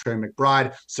Thomas, and Trey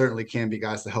McBride certainly can be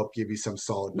guys to help give you some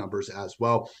solid numbers as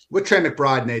well. With Trey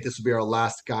McBride, Nate, this will be our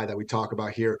last guy that we talk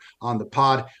about here on the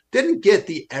pod. Didn't get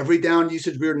the every down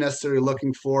usage we were necessarily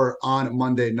looking for on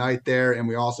Monday night there. And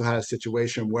we also had a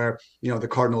situation where, the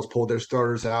Cardinals pulled their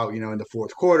starters out, in the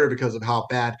 4th quarter because of how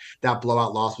bad that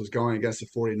blowout loss was going against the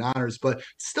 49ers. But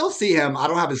still see him. I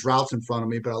don't have his routes in front of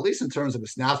me, but at least in terms of a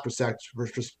snaps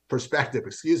perspective,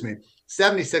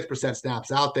 76%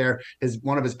 snaps out there.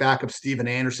 One of his backups, Steven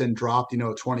Anderson, dropped, a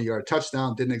 20-yard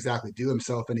touchdown. Didn't exactly do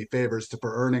himself any favors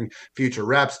for earning future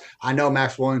reps. I know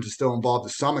Max Williams is still involved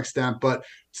to some extent, but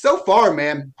so far,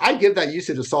 man, I give that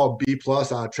usage a solid B+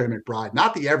 out of Trey McBride.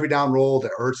 Not the every down role,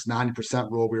 the Ertz 90%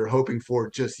 role we were hoping for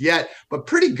just yet, but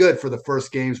pretty good for the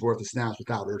first game's worth of snaps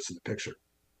without Ertz in the picture.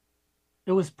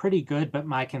 It was pretty good, but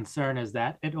my concern is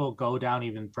that it will go down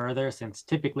even further, since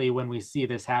typically when we see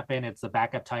this happen, it's the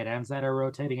backup tight ends that are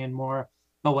rotating in more.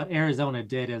 But what Arizona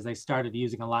did is they started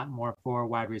using a lot more 4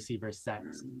 wide receiver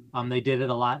sets. They did it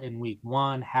a lot in week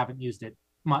 1, haven't used it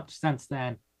much since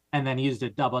then, and then used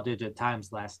it double-digit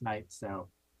times last night. So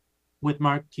with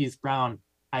Marquise Brown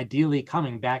ideally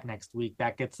coming back next week,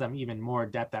 that gets them even more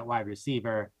depth at wide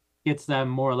receiver, gets them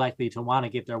more likely to want to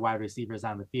get their wide receivers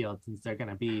on the field, since they're going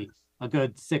to be a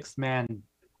good 6 men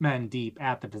deep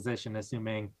at the position,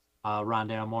 assuming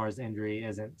Rondale Moore's injury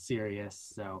isn't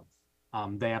serious. So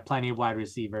they have plenty of wide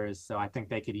receivers. So I think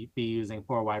they could be using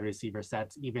 4 wide receiver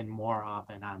sets even more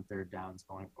often on 3rd downs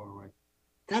going forward.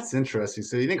 That's interesting.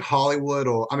 So you think Hollywood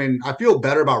I feel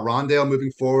better about Rondale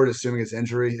moving forward, assuming his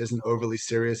injury isn't overly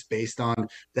serious based on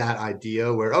that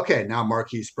idea where, okay, now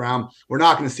Marquise Brown, we're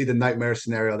not going to see the nightmare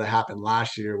scenario that happened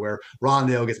last year where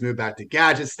Rondale gets moved back to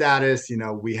gadget status.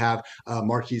 We have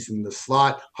Marquise in the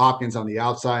slot, Hopkins on the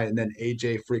outside, and then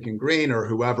AJ freaking Green or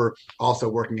whoever also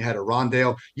working ahead of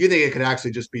Rondale. You think it could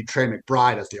actually just be Trey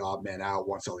McBride as the odd man out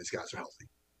once all these guys are healthy?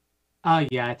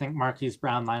 Yeah, I think Marquise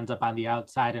Brown lines up on the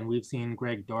outside, and we've seen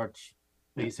Greg Dortch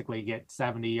basically get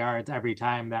 70 yards every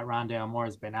time that Rondale Moore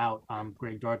has been out.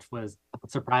 Greg Dortch was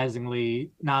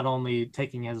surprisingly not only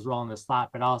taking his role in the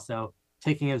slot, but also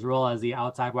taking his role as the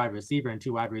outside wide receiver in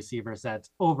 2 wide receiver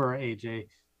sets over AJ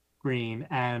Green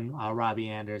and Robbie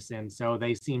Anderson. So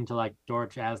they seem to like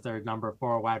Dortch as their number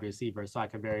 4 wide receiver. So I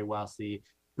could very well see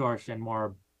Dortch and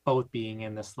Moore both being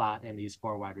in the slot in these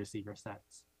 4 wide receiver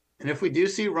sets. And if we do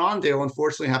see Rondale,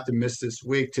 unfortunately, have to miss this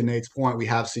week, to Nate's point, we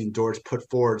have seen Dortch put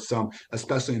forward some,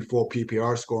 especially in full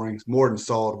PPR scoring, more than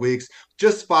solid weeks.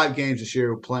 Just 5 games this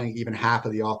year, playing even half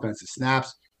of the offensive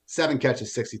snaps. 7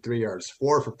 catches, 63 yards,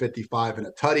 4 for 55 and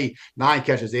a tutty, 9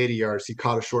 catches, 80 yards. He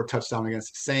caught a short touchdown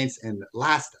against the Saints. And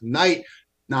last night,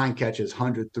 9 catches,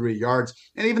 103 yards,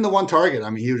 and even the 1 target. I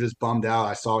mean, he was just bummed out.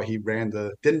 I saw he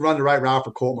didn't run the right route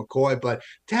for Colt McCoy, but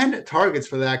 10 targets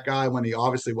for that guy when he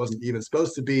obviously wasn't even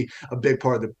supposed to be a big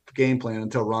part of the game plan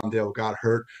until Rondale got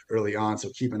hurt early on. So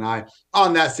keep an eye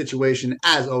on that situation.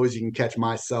 As always, you can catch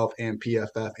myself and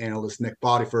PFF analyst Nick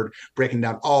Bodyford breaking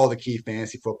down all the key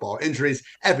fantasy football injuries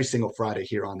every single Friday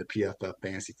here on the PFF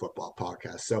Fantasy Football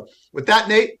Podcast. So with that,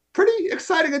 Nate, pretty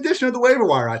exciting addition of the waiver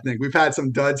wire, I think. We've had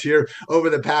some duds here over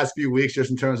the past few weeks, just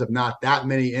in terms of not that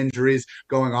many injuries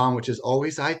going on, which is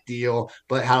always ideal,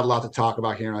 but had a lot to talk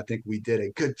about here. And I think we did a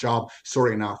good job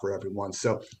sorting out for everyone.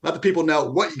 So let the people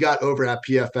know what you got over at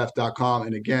pff.com.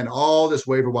 And again, all this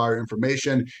waiver wire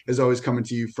information is always coming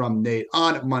to you from Nate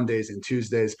on Mondays and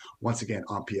Tuesdays, once again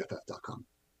on pff.com.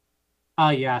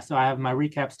 Yeah, so I have my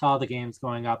recaps to all the games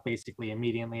going up basically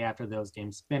immediately after those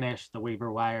games finish. The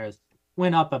waiver wires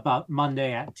went up about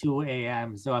Monday at 2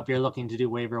 a.m. So if you're looking to do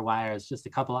waiver wires just a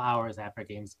couple of hours after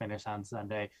games finish on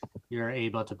Sunday, you're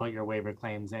able to put your waiver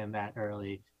claims in that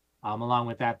early. Along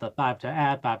with that, the 5 to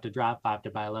add, 5 to drop, 5 to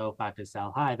buy low, 5 to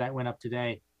sell high, that went up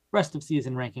today. Rest of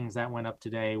season rankings that went up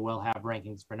today. We'll have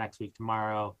rankings for next week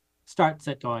tomorrow. Start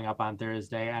set going up on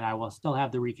Thursday, and I will still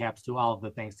have the recaps to all of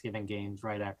the Thanksgiving games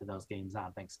right after those games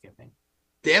on Thanksgiving.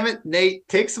 Damn it, Nate.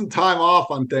 Take some time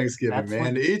off on Thanksgiving, That's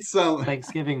man. Eat some.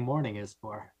 Thanksgiving morning is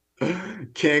for.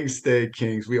 Kings stay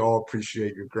kings. We all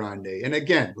appreciate your grind, Nate. And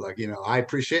again, I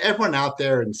appreciate everyone out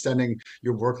there and sending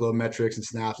your workload metrics and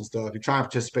snaps and stuff. If you're trying to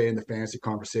participate in the fantasy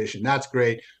conversation, that's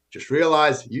great. Just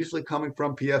realize, usually coming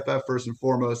from PFF first and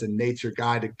foremost, and Nate's your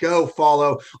guy to go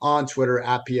follow on Twitter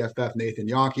at PFF Nathan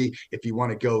Yonke. If you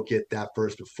want to go get that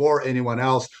first before anyone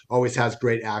else, always has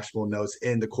great actionable notes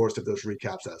in the course of those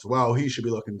recaps as well. He should be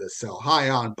looking to sell high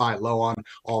on, buy low on,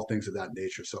 all things of that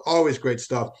nature. So always great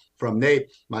stuff from Nate.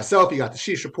 Myself, you got the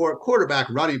Sheesh Report, quarterback,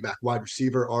 running back, wide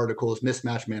receiver articles,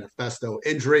 mismatch manifesto,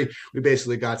 injury. We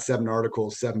basically got 7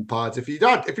 articles, 7 pods. If you're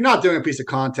not doing a piece of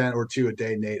content or 2 a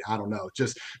day, Nate, I don't know,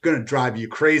 just going to drive you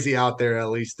crazy out there, at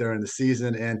least during the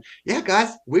season. And yeah, guys,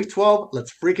 week 12,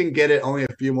 let's freaking get it. Only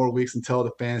a few more weeks until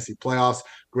the fantasy playoffs.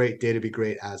 Great day to be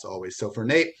great as always. So for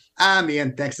Nate, I'm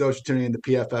Ian. Thanks so much for tuning in to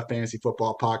the PFF Fantasy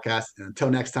Football Podcast. And until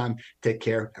next time, take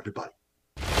care, everybody.